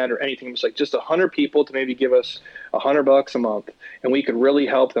profits or net or anything. I'm just 100 people to maybe give us $100 a month and we could really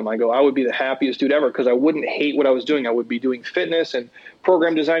help them. I would be the happiest dude ever because I wouldn't hate what I was doing. I would be doing fitness and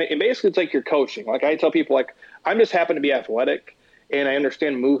program design. And basically it's like you're coaching. I tell people I'm just happen to be athletic and I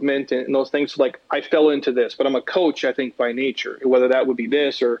understand movement and those things. So I fell into this, but I'm a coach, I think, by nature, whether that would be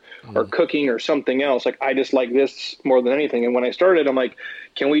this or cooking or something else. I just like this more than anything. And when I started, I'm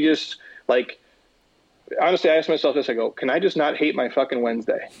can we just honestly, I asked myself this. I go, can I just not hate my fucking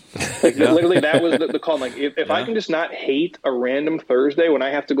Wednesday? Literally, that was the call. If I can just not hate a random Thursday when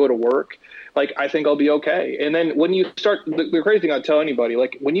I have to go to work, I think I'll be okay. And then when you start, the crazy thing I'll tell anybody,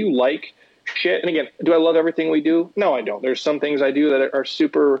 when you like shit, and again, do I love everything we do? No, I don't. There's some things I do that are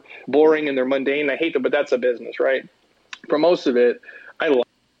super boring and they're mundane. I hate them, but that's a business, right? For most of it, I like what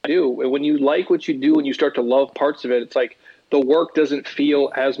I do. And when you like what you do and you start to love parts of it, it's the work doesn't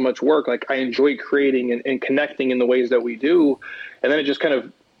feel as much work. I enjoy creating and connecting in the ways that we do. And then it just kind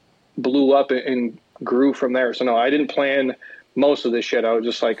of blew up and grew from there. So no, I didn't plan most of this shit. I was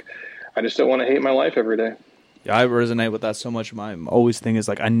just I just don't want to hate my life every day. Yeah, I resonate with that so much. My always thing is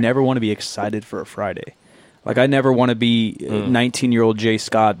I never want to be excited for a Friday. I never want to be 19-year-old Jay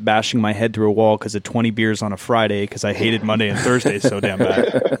Scott bashing my head through a wall because of 20 beers on a Friday because I hated Monday and Thursday so damn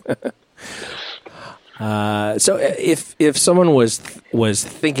bad. So if someone was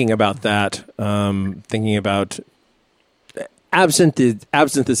thinking about that, thinking about absent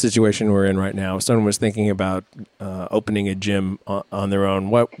the situation we're in right now, if someone was thinking about opening a gym on their own,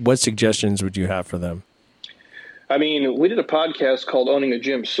 what suggestions would you have for them? We did a podcast called Owning a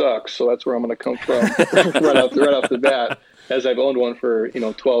Gym Sucks, so that's where I'm going to come from right off the bat, as I've owned one for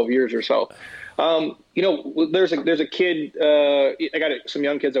 12 years or so. There's a kid, I got some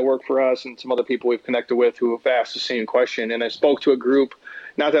young kids that work for us and some other people we've connected with who have asked the same question. And I spoke to a group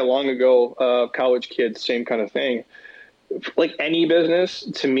not that long ago of college kids, same kind of thing. Any business,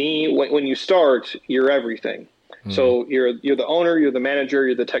 to me, when you start, you're everything. Mm-hmm. So you're the owner, you're the manager,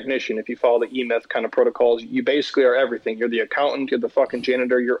 you're the technician. If you follow the E-Myth kind of protocols, you basically are everything. You're the accountant, you're the fucking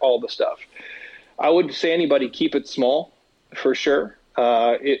janitor, you're all the stuff. I would say anybody keep it small for sure.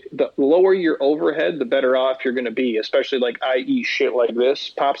 The lower your overhead, the better off you're going to be, especially i.e. shit like this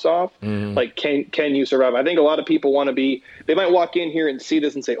pops off. Mm-hmm. Can you survive? I think a lot of people want to be, they might walk in here and see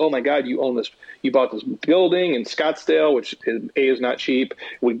this and say, oh my God, you own this. You bought this building in Scottsdale, which is not cheap.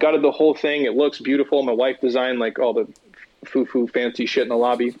 We gutted the whole thing. It looks beautiful. My wife designed all the foo-foo fancy shit in the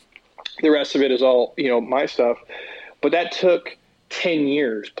lobby. The rest of it is all, my stuff. But that took 10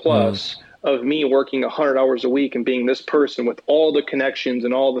 years plus of me working 100 hours a week and being this person with all the connections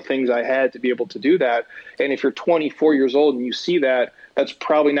and all the things I had to be able to do that. And if you're 24 years old and you see that, that's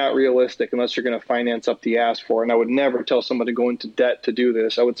probably not realistic unless you're going to finance up the ass for it. And I would never tell someone to go into debt to do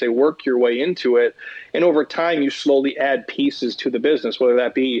this. I would say work your way into it. And over time, you slowly add pieces to the business, whether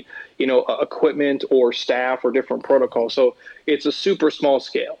that be, equipment or staff or different protocols. So it's a super small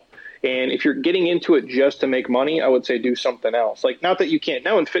scale. And if you're getting into it just to make money, I would say do something else. Not that you can't.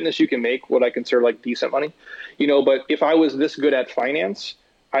 Now in fitness, you can make what I consider decent money, but if I was this good at finance,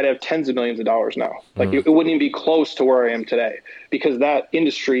 I'd have tens of millions of dollars now. It wouldn't even be close to where I am today because that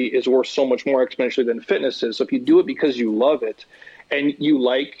industry is worth so much more exponentially than fitness is. So if you do it because you love it and you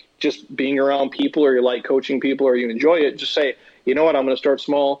like just being around people or you like coaching people or you enjoy it, just say, you know what, I'm going to start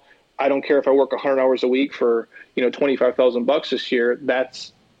small. I don't care if I work 100 hours a week for, $25,000 this year.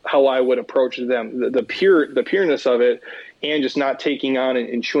 That's how I would approach them, the pureness of it, and just not taking on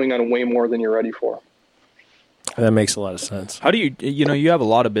and chewing on way more than you're ready for. That makes a lot of sense. How do you have a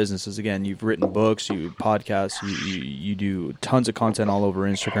lot of businesses. Again, you've written books, you podcasts, you do tons of content all over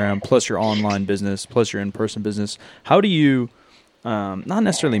Instagram, plus your online business, plus your in-person business. How do you not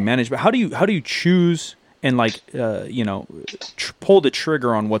necessarily manage, but how do you choose and pull the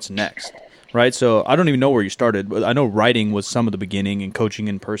trigger on what's next? Right, so I don't even know where you started, but I know writing was some of the beginning and coaching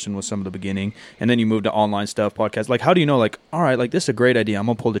in person was some of the beginning, and then you moved to online stuff, podcasts. Like, how do you know, like, all right, like, this is a great idea, I'm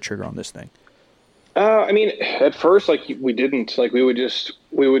going to pull the trigger on this thing? I mean, at first, like, we didn't. Like, we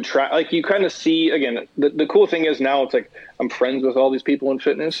would try. Like, you kind of see, again, the cool thing is now it's like I'm friends with all these people in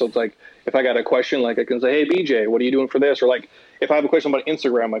fitness, so it's like if I got a question, like, I can say, hey, BJ, what are you doing for this? Or, like, if I have a question about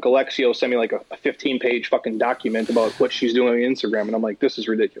Instagram, like, Alexia will send me, like, a 15-page fucking document about what she's doing on Instagram, and I'm like, this is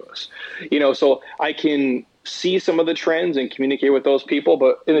ridiculous. So I can see some of the trends and communicate with those people,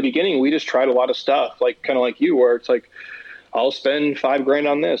 but in the beginning, we just tried a lot of stuff, like, kind of like you, where it's like, I'll spend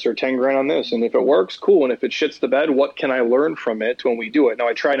 $5,000 on this or $10,000 on this. And if it works, cool. And if it shits the bed, what can I learn from it when we do it? Now,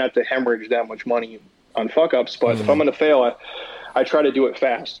 I try not to hemorrhage that much money on fuck ups, but if I'm going to fail, I try to do it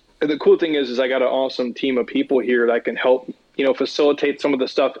fast. And the cool thing is I got an awesome team of people here that can help, facilitate some of the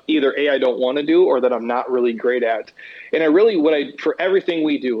stuff either I don't want to do or that I'm not really great at. And for everything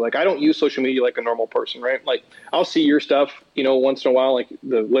we do, like, I don't use social media like a normal person, right? Like, I'll see your stuff, once in a while, like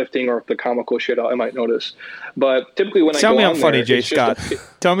the lifting or the comical shit I might notice. But typically when Tell I go me I'm on funny, there, Jay Scott.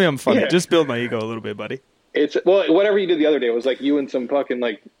 Tell me I'm funny. Yeah. Just build my ego a little bit, buddy. Whatever you did the other day was like you and some fucking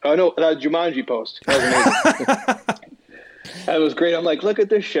Jumanji post. That was amazing. That was great. I'm like, look at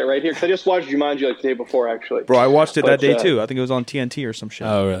this shit right here. Because I just watched Jumanji like the day before, actually. Bro, I watched it that day too. I think it was on TNT or some shit.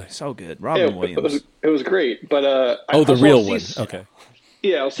 Oh, really? So good. Robin Williams. It was great. But the real one. Okay.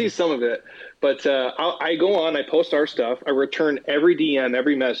 Yeah, I'll see some of it. But I go on, I post our stuff. I return every DM,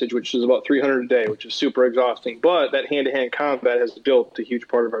 every message, which is about 300 a day, which is super exhausting. But that hand-to-hand combat has built a huge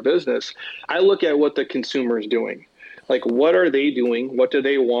part of our business. I look at what the consumer is doing. Like, what are they doing? What do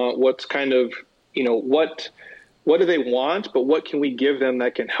they want? What's kind of, what do they want, but what can we give them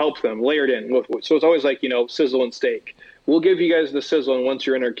that can help them layered in? So it's always like, sizzle and steak. We'll give you guys the sizzle, and once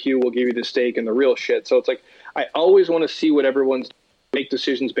you're in our queue, we'll give you the steak and the real shit. So it's like, I always want to see what everyone's make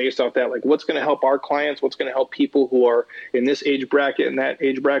decisions based off that. Like, what's going to help our clients? What's going to help people who are in this age bracket and that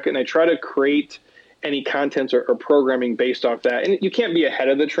age bracket? And I try to create any content or programming based off that. And you can't be ahead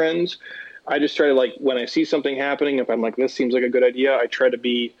of the trends. I just try to, like, when I see something happening, if I'm like, this seems like a good idea, I try to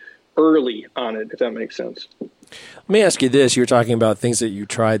be early on it, if that makes sense. Let me ask you this. You were talking about things that you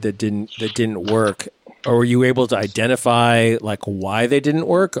tried that didn't work. Or were you able to identify, like, why they didn't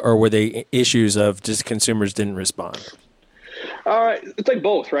work? Or were they issues of just consumers didn't respond? It's like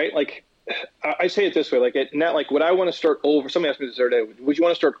both, right? Like, I say it this way, like, would I want to start over? Somebody asked me this the other day, would you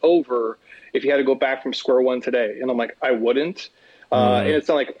want to start over if you had to go back from square one today? And I'm like, I wouldn't. And it's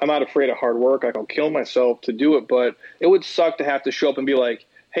not like I'm not afraid of hard work. Like, I'll kill myself to do it, but it would suck to have to show up and be like,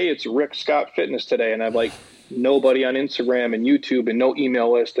 hey, it's Rick Scott Fitness today. And I'm like, nobody on Instagram and YouTube and no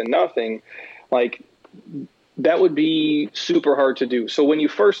email list and nothing. Like, that would be super hard to do. So when you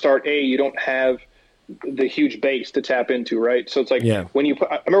first start, you don't have the huge base to tap into, right? So it's like, when you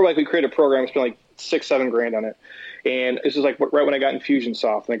I remember, like, we created a program, spent like $6-7 grand on it. And this is like right when I got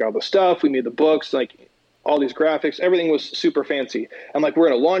Infusionsoft, and I got all the stuff, we made the books, like all these graphics, everything was super fancy. I'm like, we're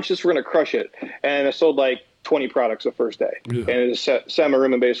going to launch this, we're going to crush it. And I sold like 20 products the first day. Yeah. And it just sat my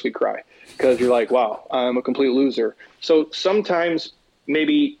room and basically cry, because you're like, wow, I'm a complete loser. So sometimes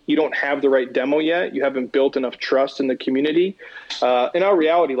maybe you don't have the right demo yet. You haven't built enough trust in the community. In our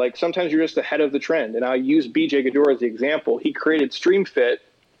reality, like, sometimes you're just ahead of the trend. And I use BJ Gaddour as the example. He created StreamFit,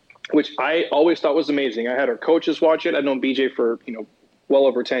 which I always thought was amazing. I had our coaches watch it. I've known BJ for, well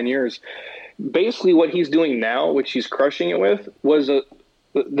over 10 years. Basically what he's doing now, which he's crushing it with, was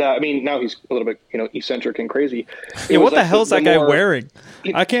now he's a little bit, eccentric and crazy. Yeah, what the hell's that guy wearing?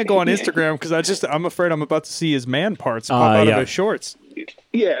 I can't go on Instagram because I'm afraid I'm about to see his man parts pop out of his shorts.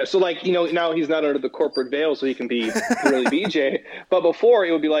 Yeah, so like, now he's not under the corporate veil, so he can be really BJ. But before,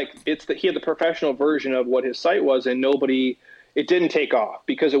 it would be like he had the professional version of what his site was, and it didn't take off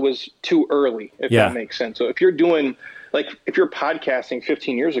because it was too early, if that makes sense. So if you're podcasting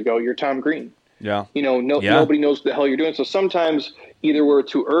 15 years ago, you're Tom Green. Yeah. Nobody knows what the hell you're doing. So sometimes either we're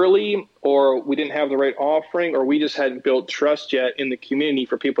too early, or we didn't have the right offering, or we just hadn't built trust yet in the community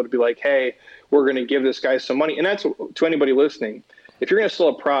for people to be like, hey, we're going to give this guy some money. And that's to anybody listening. If you're going to sell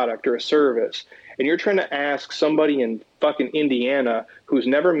a product or a service and you're trying to ask somebody in fucking Indiana who's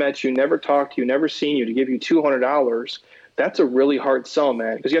never met you, never talked to you, never seen you, to give you $200, that's a really hard sell,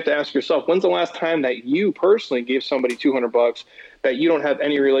 man. Because you have to ask yourself, when's the last time that you personally gave somebody $200 that you don't have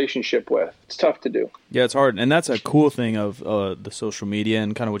any relationship with? It's tough to do. Yeah, it's hard. And that's a cool thing of the social media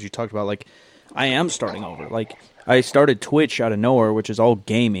and kind of what you talked about. Like, I am starting over. Like, I started Twitch out of nowhere, which is all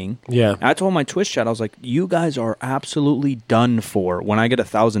gaming. Yeah. I told my Twitch chat, I was like, you guys are absolutely done for when I get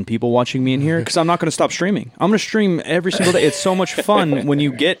 1,000 people watching me in here, because I'm not going to stop streaming. I'm going to stream every single day. It's so much fun when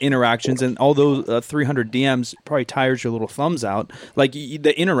you get interactions, and all those 300 DMs probably tires your little thumbs out. Like,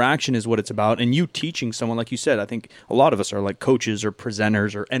 the interaction is what it's about, and you teaching someone, like you said, I think a lot of us are like coaches or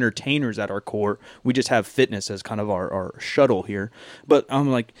presenters or entertainers at our core. We just have fitness as kind of our shuttle here. But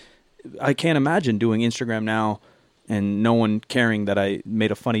I'm like, I can't imagine doing Instagram now and no one caring that I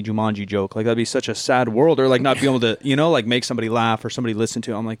made a funny Jumanji joke. Like, that'd be such a sad world. Or like not be able to, like make somebody laugh or somebody listen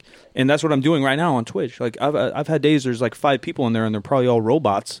to it. I'm like, and that's what I'm doing right now on Twitch. Like, I've had days there's like 5 people in there and they're probably all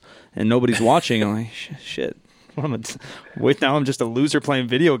robots and nobody's watching. I'm like, shit. Wait, now I'm just a loser playing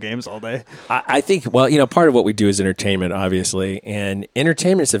video games all day. I think, well, part of what we do is entertainment, obviously, and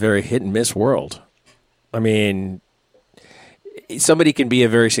entertainment is a very hit and miss world. I mean, somebody can be a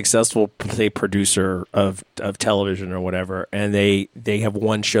very successful, say, producer of television or whatever, and they have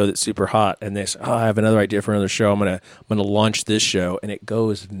one show that's super hot, and they say, "Oh, I have another idea for another show. I'm gonna launch this show," and it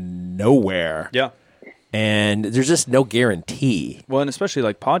goes nowhere. Yeah. And there's just no guarantee. Well, and especially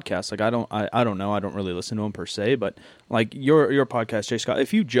like podcasts. Like, I don't know. I don't really listen to them per se, but like your podcast, Jay Scott,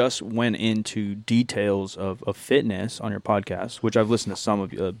 if you just went into details of fitness on your podcast, which I've listened to some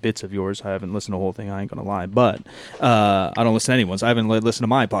of bits of yours. I haven't listened to the whole thing. I ain't going to lie, but I don't listen to anyone's. I haven't listened to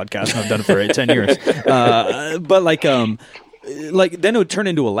my podcast, and I've done it for 10 years. But like then it would turn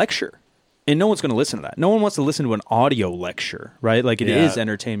into a lecture. And no one's going to listen to that. No one wants to listen to an audio lecture, right? Like, it is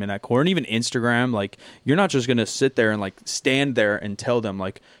entertainment at core. And even Instagram, like, you're not just going to sit there and, like, stand there and tell them,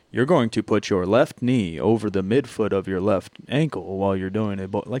 like, you're going to put your left knee over the midfoot of your left ankle while you're doing it.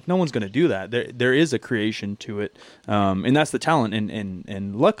 But, like, no one's going to do that. There is a creation to it. And that's the talent.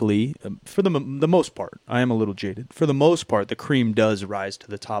 And luckily, for the most part, I am a little jaded. For the most part, the cream does rise to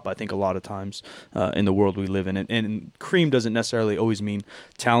the top, I think, a lot of times in the world we live in. And cream doesn't necessarily always mean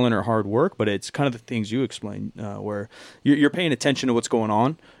talent or hard work, but it's kind of the things you explain where you're paying attention to what's going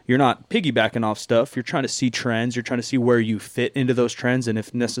on. You're not piggybacking off stuff. You're trying to see trends. You're trying to see where you fit into those trends, and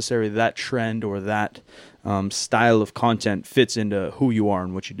if necessary, that trend or that style of content fits into who you are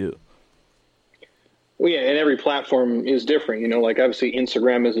and what you do. Well, yeah, and every platform is different. Like, obviously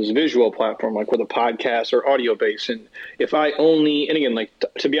Instagram is this visual platform, like with a podcast or audio base. And if I only, and again, like,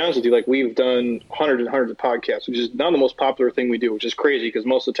 to be honest with you, like, we've done hundreds and hundreds of podcasts, which is not the most popular thing we do, which is crazy because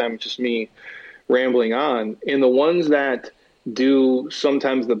most of the time it's just me rambling on. And the ones that do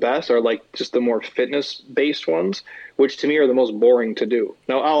sometimes the best are like just the more fitness based ones, which to me are the most boring to do.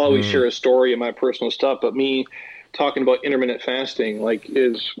 Now, I'll always share a story of my personal stuff, but me talking about intermittent fasting, like,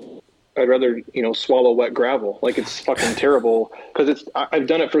 I'd rather, swallow wet gravel. Like, it's fucking terrible because I've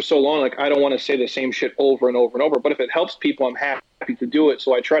done it for so long. Like, I don't want to say the same shit over and over and over, but if it helps people, I'm happy to do it.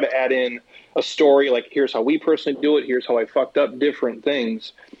 So I try to add in a story, like, here's how we personally do it. Here's how I fucked up different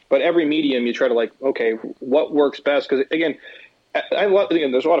things. But every medium, you try to, like, okay, what works best? Because, again,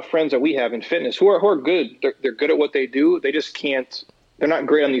 there's a lot of friends that we have in fitness who are good. They're good at what they do. They just can't. They're not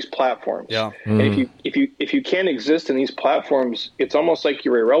great on these platforms. Yeah. And if you can't exist in these platforms, it's almost like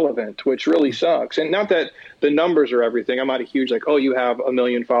you're irrelevant, which really sucks. And not that the numbers are everything. I'm not a huge, like, oh, you have 1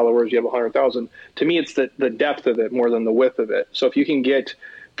 million followers, you have 100,000. To me, it's the depth of it more than the width of it. So if you can get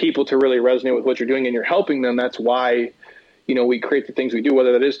people to really resonate with what you're doing and you're helping them, that's why, we create the things we do,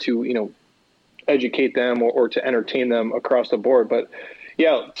 whether that is to, educate them or to entertain them across the board. But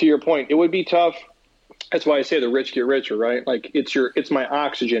yeah, to your point, it would be tough. That's why I say the rich get richer, right? Like, it's my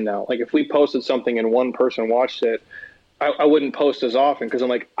oxygen now. Like, if we posted something and one person watched it, I wouldn't post as often because I'm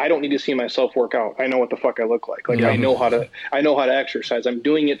like, I don't need to see myself work out. I know what the fuck I look like. Like, I know how to exercise. I'm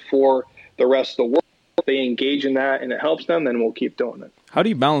doing it for the rest of the world. If they engage in that and it helps them, then we'll keep doing it. How do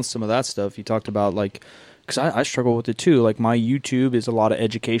you balance some of that stuff? You talked about, like, because I struggle with it too. Like, my YouTube is a lot of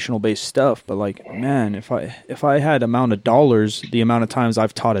educational based stuff, but like, man, if I had amount of dollars, the amount of times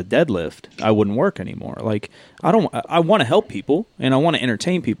I've taught a deadlift, I wouldn't work anymore. Like, I want to help people and I want to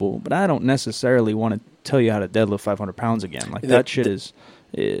entertain people, but I don't necessarily want to tell you how to deadlift 500 pounds again. Like, that shit is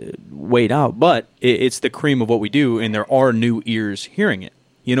weighed out, but it's the cream of what we do, and there are new ears hearing it.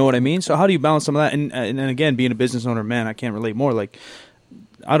 You know what I mean? So how do you balance some of that? And again, being a business owner, man, I can't relate more. Like,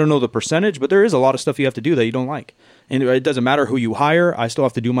 I don't know the percentage, but there is a lot of stuff you have to do that you don't like. And it doesn't matter who you hire. I still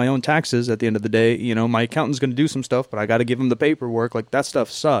have to do my own taxes at the end of the day. My accountant's going to do some stuff, but I got to give him the paperwork. Like, that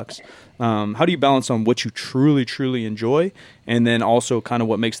stuff sucks. How do you balance on what you truly, truly enjoy and then also kind of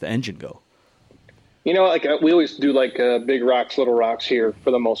what makes the engine go? Like, we always do, like, big rocks, little rocks here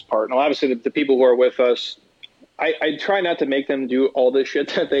for the most part. Now, obviously, the people who are with us, I try not to make them do all this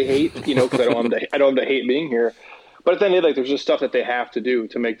shit that they hate, because I don't want them to hate being here. But then like there's just stuff that they have to do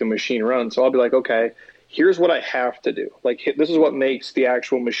to make the machine run. So I'll be like, okay, here's what I have to do. Like, this is what makes the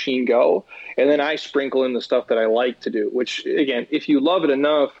actual machine go. And then I sprinkle in the stuff that I like to do, which, again, if you love it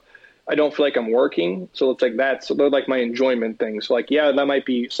enough, I don't feel like I'm working. So it's like they're like my enjoyment things. So like, yeah, that might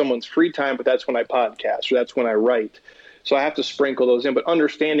be someone's free time, but that's when I podcast or that's when I write. So I have to sprinkle those in. But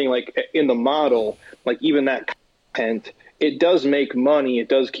understanding, like, in the model, like, even that content, it does make money. It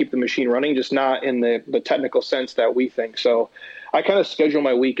does keep the machine running, just not in the technical sense that we think. So I kind of schedule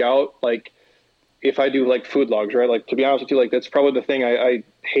my week out, like, if I do like food logs, right? Like, to be honest with you, like, that's probably the thing I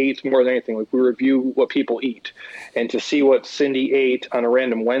hate more than anything. Like, we review what people eat, and to see what Cindy ate on a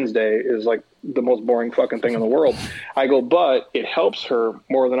random Wednesday is like the most boring fucking thing in the world. I go, but it helps her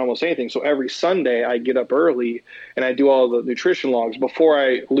more than almost anything. So every Sunday I get up early and I do all the nutrition logs before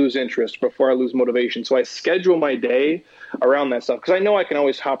I lose interest, before I lose motivation. So I schedule my day around that stuff, because I know I can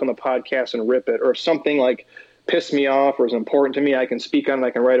always hop on the podcast and rip it, or if something like piss me off or is important to me, I can speak on it,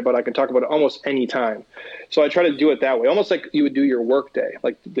 I can write about it, I can talk about it almost any time. So I try to do it that way, almost like you would do your work day,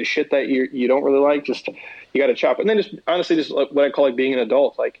 like the shit that you don't really like, just you got to chop it. And then just honestly, just what I call like being an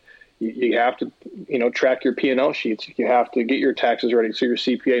adult, like you have to, track your P&L sheets. You have to get your taxes ready so your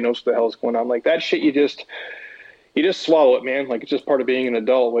CPA knows what the hell is going on. Like that shit, you just swallow it, man. Like, it's just part of being an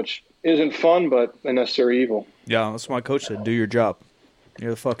adult, which isn't fun, but a necessary evil. Yeah, that's what my coach said. Do your job.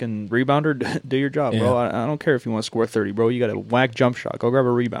 You're the fucking rebounder. Do your job, bro. I don't care if you want to score 30, bro. You got a whack jump shot. Go grab a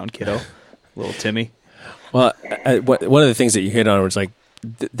rebound, kiddo. Little Timmy. Well, one of the things that you hit on was like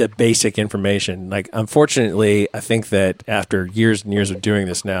the basic information. Like, unfortunately, I think that after years and years of doing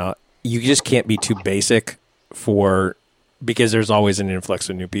this now, you just can't be too basic because there's always an influx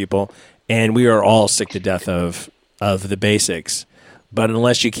of new people, and we are all sick to death of the basics. But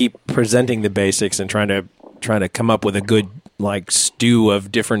unless you keep presenting the basics and trying to come up with a good like stew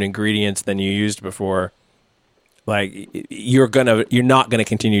of different ingredients than you used before, like you're not gonna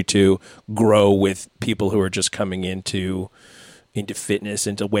continue to grow with people who are just coming into fitness,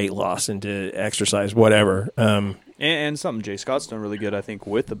 into weight loss, into exercise, whatever. And something Jay Scott's done really good, I think,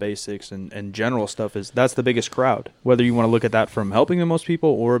 with the basics and general stuff is that's the biggest crowd. Whether you want to look at that from helping the most people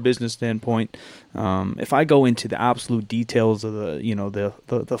or a business standpoint, if I go into the absolute details of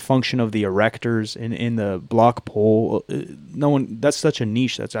the function of the erectors in the block pole, no one. That's such a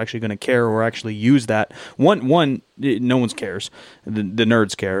niche that's actually going to care or actually use that. One, no one cares. The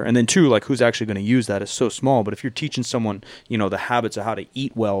nerds care, and then two, like who's actually going to use that is so small. But if you're teaching someone, the habits of how to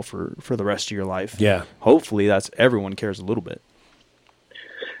eat well for the rest of your life, hopefully that's everyone cares a little bit.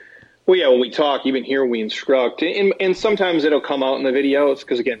 Well, yeah, when we talk, even here we instruct, and sometimes it'll come out in the videos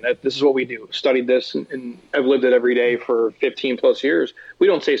because, again, this is what we do. Studied this, and I've lived it every day for 15 plus years. We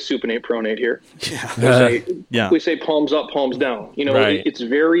don't say supinate, pronate here. We say palms up, palms down. Right. It's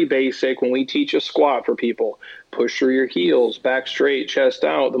very basic. When we teach a squat for people, push through your heels, back straight, chest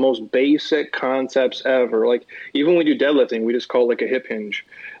out, the most basic concepts ever. Like, even when we do deadlifting, we just call it like a hip hinge.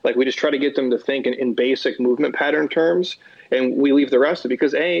 Like, we just try to get them to think in basic movement pattern terms, and we leave the rest of it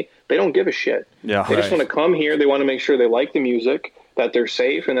because, they don't give a shit. Yeah, they just want to come here. They want to make sure they like the music, that they're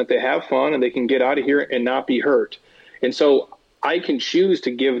safe, and that they have fun, and they can get out of here and not be hurt. And so I can choose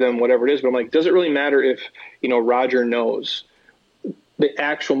to give them whatever it is, but I'm like, does it really matter if, Roger knows the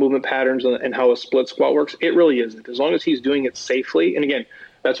actual movement patterns and how a split squat works? It really isn't. As long as he's doing it safely. And again,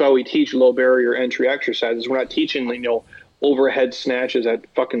 that's why we teach low barrier entry exercises. We're not teaching, overhead snatches at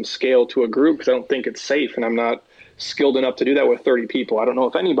fucking scale to a group because I don't think it's safe, and I'm not skilled enough to do that with 30 people. I don't know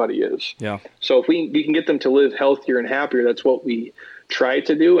if anybody is. Yeah. So if we can get them to live healthier and happier, that's what we try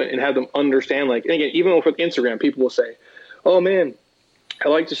to do, and have them understand. Like, and again, even with Instagram, people will say, "Oh man, I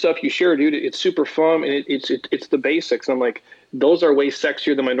like the stuff you share, dude. It's super fun, and it's the basics." And I'm like, those are way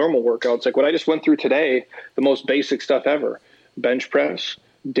sexier than my normal workouts. Like what I just went through today, the most basic stuff ever: bench press,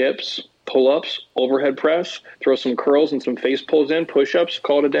 dips, pull-ups, overhead press, throw some curls and some face pulls in, push-ups,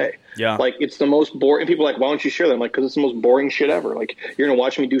 call it a day. Yeah. Like, it's the most boring. And people are like, why don't you share them? Like, because it's the most boring shit ever. Like, you're going to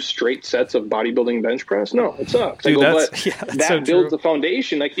watch me do straight sets of bodybuilding bench press? No, it sucks. Dude, that so builds true. the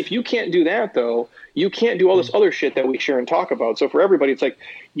foundation. Like, if you can't do that, though, you can't do all this other shit that we share and talk about. So for everybody, it's like,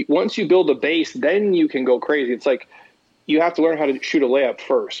 once you build a base, then you can go crazy. It's like, you have to learn how to shoot a layup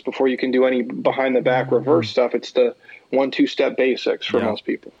first before you can do any behind-the-back reverse stuff. It's the 1-2 step basics for most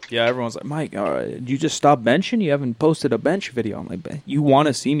people. Yeah, everyone's like, Mike, did you just stop benching? You haven't posted a bench video. I'm like, you want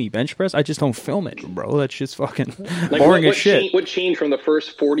to see me bench press? I just don't film it, bro. That's just fucking boring as shit. What changed from the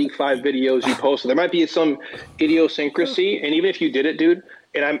first 45 videos you posted? There might be some idiosyncrasy, and even if you did it, dude,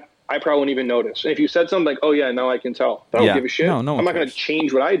 and I probably wouldn't even notice. And if you said something like, "Oh yeah, now I can tell," I don't give a shit. No, I'm not going to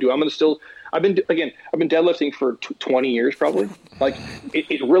change what I do. I'm going to still. I've been deadlifting for 20 years probably. Like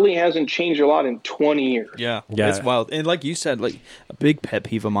it really hasn't changed a lot in 20 years. Yeah, that's wild. And like you said, like a big pet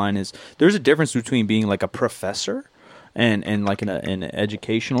peeve of mine is there's a difference between being like a professor and like an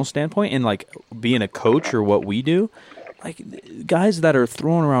educational standpoint and like being a coach or what we do. Like guys that are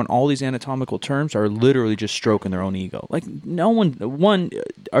throwing around all these anatomical terms are literally just stroking their own ego. Like no one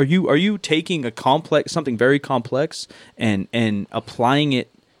are you taking something very complex and applying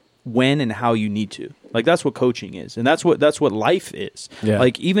it when and how you need to. Like that's what coaching is, and that's what life is. Yeah.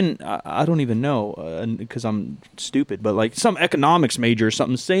 Like even I don't even know because I'm stupid, but like some economics major or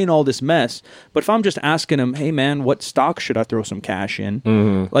something saying all this mess. But if I'm just asking them, hey man, what stock should I throw some cash in?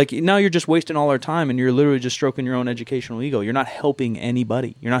 Mm-hmm. Like now you're just wasting all our time, and you're literally just stroking your own educational ego. You're not helping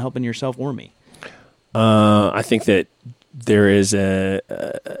anybody. You're not helping yourself or me. I think that there's a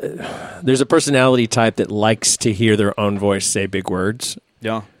personality type that likes to hear their own voice say big words.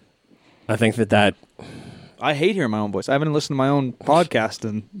 Yeah. I think that I hate hearing my own voice. I haven't listened to my own podcast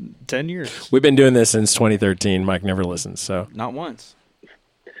in 10 years. we've been doing this since 2013. Mike never listens, so Not once.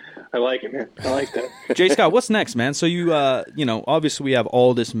 I like it, man. I like that. Jay Scott, what's next, man? So you obviously we have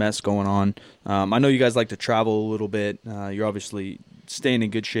all this mess going on. I know you guys like to travel a little bit. You're obviously staying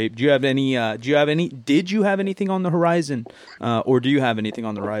in good shape. Did you have anything on the horizon, or do you have anything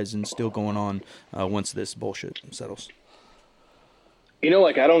on the horizon still going on once this bullshit settles? I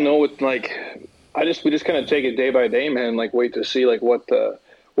don't know what, we just kind of take it day by day, man. Like wait to see like what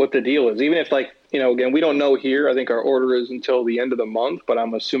the deal is. Even if again, we don't know here. I think our order is until the end of the month, but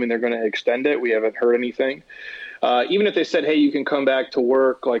I'm assuming they're going to extend it. We haven't heard anything. Even if they said, hey, you can come back to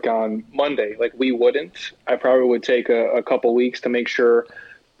work like on Monday, like we wouldn't. I probably would take a couple weeks to make sure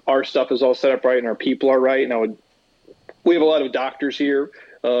our stuff is all set up right and our people are right. And we have a lot of doctors here.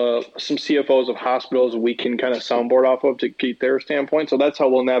 Some CFOs of hospitals we can kind of soundboard off of to keep their standpoint. So that's how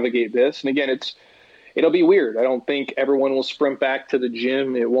we'll navigate this. And again, it'll be weird. I don't think everyone will sprint back to the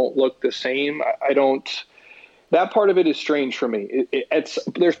gym. It won't look the same. That part of it is strange for me.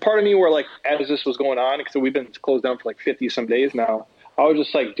 There's part of me where like, as this was going on, because we've been closed down for like 50 some days now, I was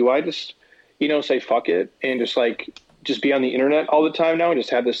just like, do I just, say fuck it and just be on the internet all the time now and just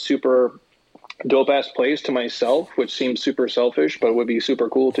have this super dope ass place to myself, which seems super selfish, but would be super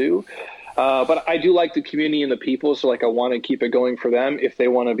cool too. But I do like the community and the people. So like, I want to keep it going for them if they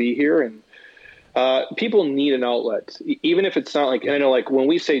want to be here. And people need an outlet, even if it's not like, and I know like when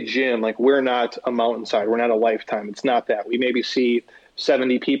we say gym, like we're not a Mountainside, we're not a Lifetime. It's not that. We maybe see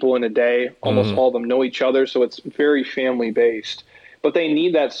 70 people in a day, almost all of them know each other. So it's very family based, but they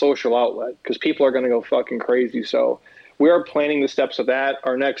need that social outlet because people are going to go fucking crazy. So we are planning the steps of that.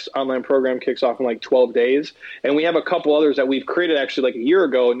 Our next online program kicks off in like 12 days. And we have a couple others that we've created actually like a year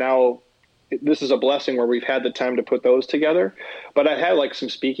ago. Now, this is a blessing where we've had the time to put those together. But I had like some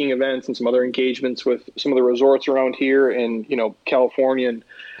speaking events and some other engagements with some of the resorts around here in, California. And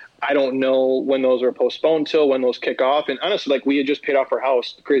I don't know when those are postponed till, when those kick off. And honestly, like we had just paid off our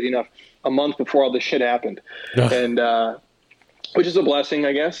house, crazy enough, a month before all this shit happened. And, which is a blessing,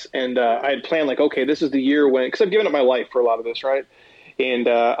 I guess. And I had planned like, okay, this is the year when, because I've given up my life for a lot of this, right? And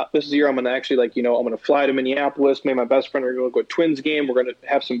this is the year I'm going to actually I'm going to fly to Minneapolis. Me and my best friend are going to go to a Twins game. We're going to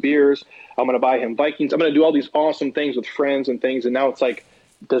have some beers. I'm going to buy him Vikings. I'm going to do all these awesome things with friends and things. And now it's like,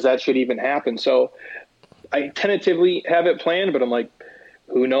 does that shit even happen? So I tentatively have it planned, but I'm like,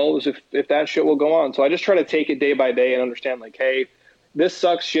 who knows if that shit will go on. So I just try to take it day by day and understand like, hey, this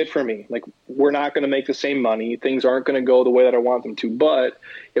sucks shit for me. Like we're not going to make the same money. Things aren't going to go the way that I want them to. But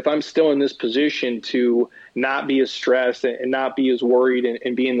if I'm still in this position to not be as stressed and not be as worried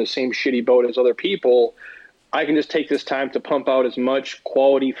and be in the same shitty boat as other people, I can just take this time to pump out as much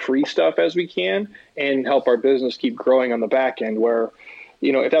quality free stuff as we can and help our business keep growing on the back end where,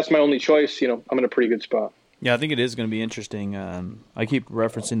 if that's my only choice, I'm in a pretty good spot. Yeah, I think it is going to be interesting. I keep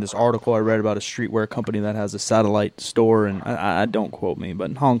referencing this article I read about a streetwear company that has a satellite store, and I don't quote me,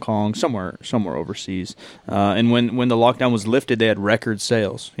 but in Hong Kong, somewhere overseas. And when the lockdown was lifted, they had record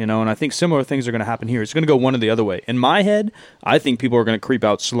sales, and I think similar things are going to happen here. It's going to go one or the other way. In my head, I think people are going to creep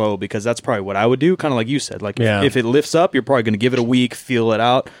out slow because that's probably what I would do, kind of like you said. Like if it lifts up, you're probably going to give it a week, feel it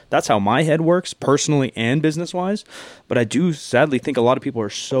out. That's how my head works, personally and business-wise. But I do sadly think a lot of people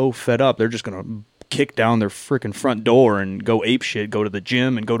are so fed up, they're just going to kick down their freaking front door and go ape shit, go to the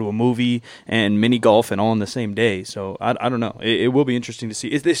gym and go to a movie and mini golf and all in the same day. So I don't know. It will be interesting to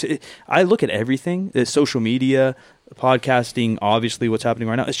see. I look at everything, the social media, podcasting, obviously what's happening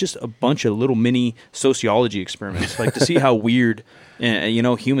right now, it's just a bunch of little mini sociology experiments, like to see how weird,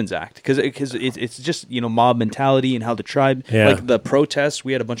 humans act. Because it's just, mob mentality and how the tribe, like the protests,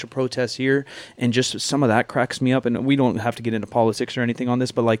 we had a bunch of protests here, and just some of that cracks me up. And we don't have to get into politics or anything on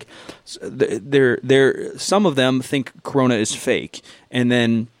this, but like some of them think Corona is fake. And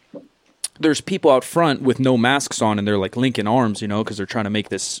then there's people out front with no masks on, and they're like linking arms, because they're trying to make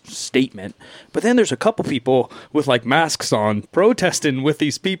this statement. But then there's a couple people with like masks on protesting with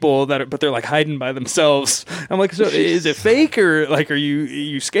these people but they're like hiding by themselves. I'm like, so is it fake, or like, are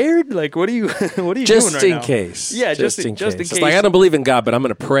you scared? Like, what are you doing just right in now? case? Yeah, just in case. It's like, I don't believe in God, but I'm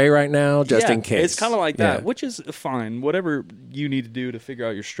going to pray right now just in case. It's kind of like that, which is fine. Whatever you need to do to figure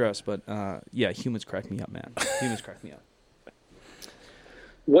out your stress. But humans crack me up, man. Humans crack me up.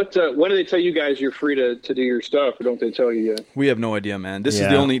 When do they tell you guys you're free to do your stuff, or don't they tell you yet? We have no idea, man. These are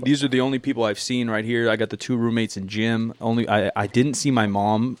the only people I've seen right here. I got the 2 roommates in gym. I didn't see my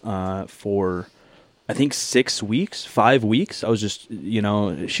mom for I think 5 weeks. I was just,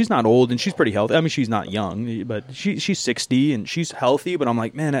 she's not old and she's pretty healthy. I mean, she's not young, but she's 60 and she's healthy. But I'm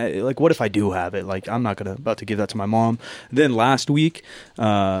like, man, what if I do have it? Like, I'm not about to give that to my mom. Then last week,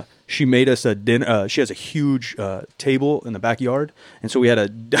 she made us a dinner. She has a huge table in the backyard. And so we had a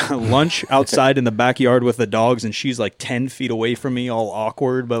lunch outside in the backyard with the dogs. And she's like 10 feet away from me, all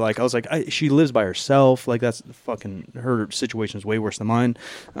awkward. But like, I was like, she lives by herself. Like, that's her situation is way worse than mine.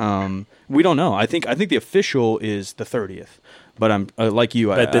 We don't know. I think the official is the 30th. But I'm like you.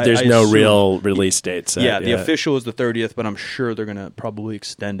 But there's no real release date set. The official is the 30th, but I'm sure they're going to probably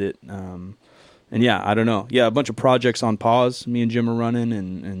extend it. And I don't know. Yeah, a bunch of projects on pause. Me and Jim are running,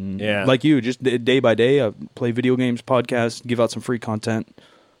 and like you, just day by day, I play video games, podcast, give out some free content,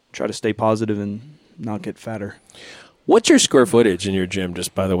 try to stay positive and not get fatter. What's your square footage in your gym,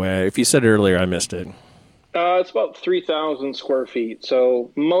 just by the way? If you said it earlier, I missed it. It's about 3,000 square feet.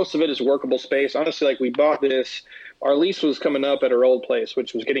 So most of it is workable space. Honestly, like, we bought this. Our lease was coming up at our old place,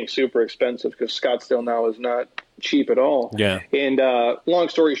 which was getting super expensive because Scottsdale now is not cheap at all. Yeah. And long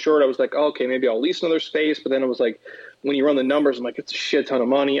story short, I was like, okay, maybe I'll lease another space. But then it was like, when you run the numbers, I'm like, it's a shit ton of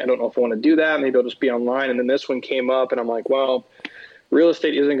money. I don't know if I want to do that. Maybe I'll just be online. And then this one came up, and I'm like, well, real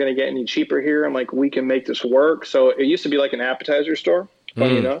estate isn't going to get any cheaper here. I'm like, we can make this work. So it used to be like an appetizer store,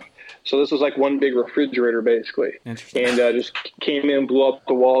 funny enough. So this was like one big refrigerator, basically. Interesting. And just came in, blew up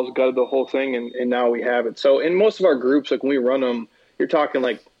the walls, gutted the whole thing, and now we have it. So in most of our groups, like when we run them, you're talking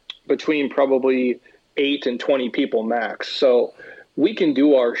like between probably 8 and 20 people max. So we can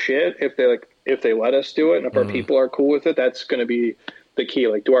do our shit if they let us do it, and if our people are cool with it. That's going to be the key.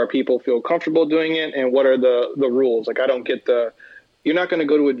 Like, do our people feel comfortable doing it, and what are the rules? Like, I don't get you're not going to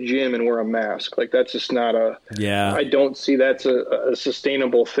go to a gym and wear a mask. Like, that's just not I don't see that's a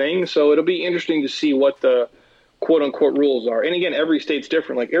sustainable thing. So it'll be interesting to see what the quote unquote rules are. And again, every state's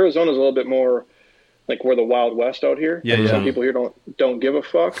different. Like, Arizona's a little bit more like we're the Wild West out here. Yeah. Some people here don't give a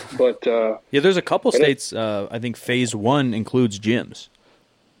fuck, but there's a couple states. I think phase 1 includes gyms.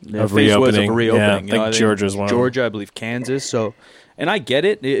 Of reopening. Yeah, I think Georgia's one. Georgia, I believe Kansas. So, and I get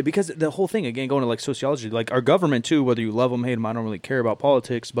it because the whole thing, again, going to like sociology, like our government too, whether you love them, hate them, I don't really care about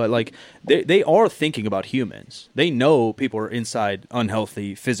politics, but like they are thinking about humans. They know people are inside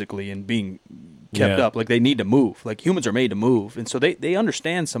unhealthy physically and being kept up. Like, they need to move. Like, humans are made to move, and so they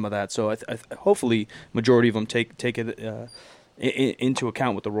understand some of that. So I hopefully majority of them take it into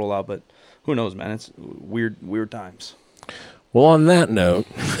account with the rollout. But who knows, man? It's weird times. Well, on that note,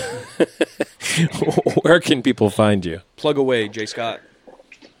 where can people find you? Plug away, Jay Scott.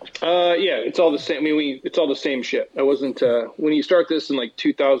 It's all the same. I mean, it's all the same shit. I wasn't when you start this in like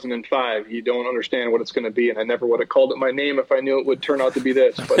 2005, you don't understand what it's going to be, and I never would have called it my name if I knew it would turn out to be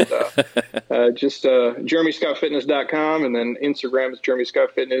this. But just JeremyScottFitness.com, and then Instagram is Jeremy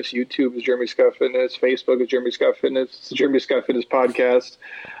Scott Fitness, YouTube is Jeremy Scott Fitness, Facebook is Jeremy Scott Fitness, it's the Jeremy Scott Fitness podcast,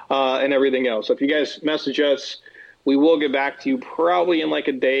 and everything else. So if you guys message us, we will get back to you probably in like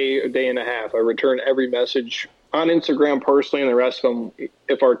a day and a half. I return every message on Instagram personally, and the rest of them,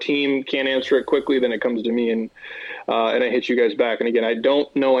 if our team can't answer it quickly, then it comes to me, and I hit you guys back. And again, I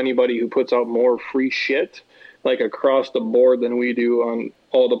don't know anybody who puts out more free shit like across the board than we do on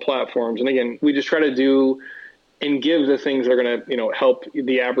all the platforms. And again, we just try to do and give the things that are going to, help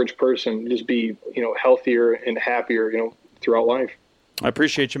the average person just be, healthier and happier, throughout life. I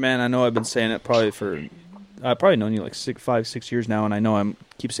appreciate you, man. I know I've been saying it I've probably known you like 5-6 years now, and I know I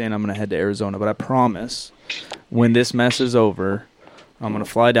keep saying I'm going to head to Arizona, but I promise when this mess is over, I'm going to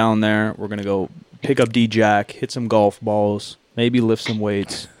fly down there. We're going to go pick up D-Jack, hit some golf balls, maybe lift some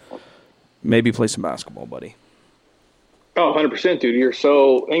weights, maybe play some basketball, buddy. Oh, 100%, dude. You're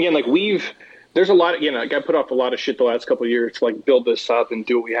so, again, like we've there's a lot of, like I put off a lot of shit the last couple of years to like build this up and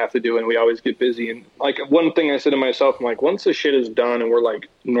do what we have to do. And we always get busy. And like one thing I said to myself, I'm like, once the shit is done and we're like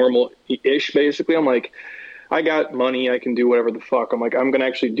normal-ish, basically, I'm like, I got money. I can do whatever the fuck. I'm like, I'm going to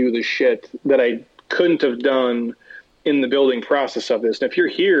actually do the shit that I couldn't have done in the building process of this. And if you're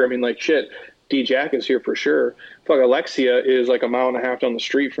here, I mean, like shit, D-Jack is here for sure. Fuck, Alexia is like a mile and a half down the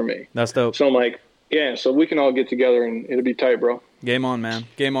street from me. That's dope. So I'm like, yeah, so we can all get together and it'll be tight, bro. Game on, man.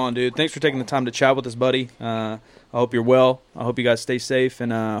 Game on, dude. Thanks for taking the time to chat with us, buddy. I hope you're well. I hope you guys stay safe,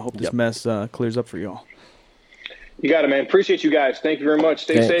 and I hope this mess clears up for you all. You got it, man. Appreciate you guys. Thank you very much.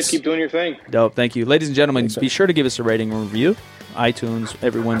 Stay safe. Keep doing your thing. Dope. Thank you. Ladies and gentlemen, be sure to give us a rating and review. iTunes,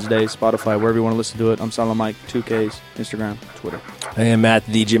 every Wednesday, Spotify, wherever you want to listen to it. I'm Silent Mike, 2Ks, Instagram, Twitter. I am Matt,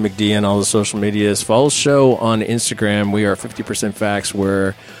 the Jim McD, on all the social medias. Follow the show on Instagram. We are 50% Facts,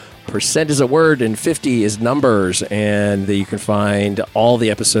 where percent is a word and 50 is numbers, and you can find all the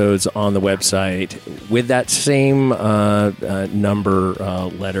episodes on the website with that same number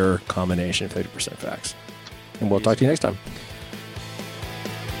letter combination, 50% Facts. And we'll talk to you next time.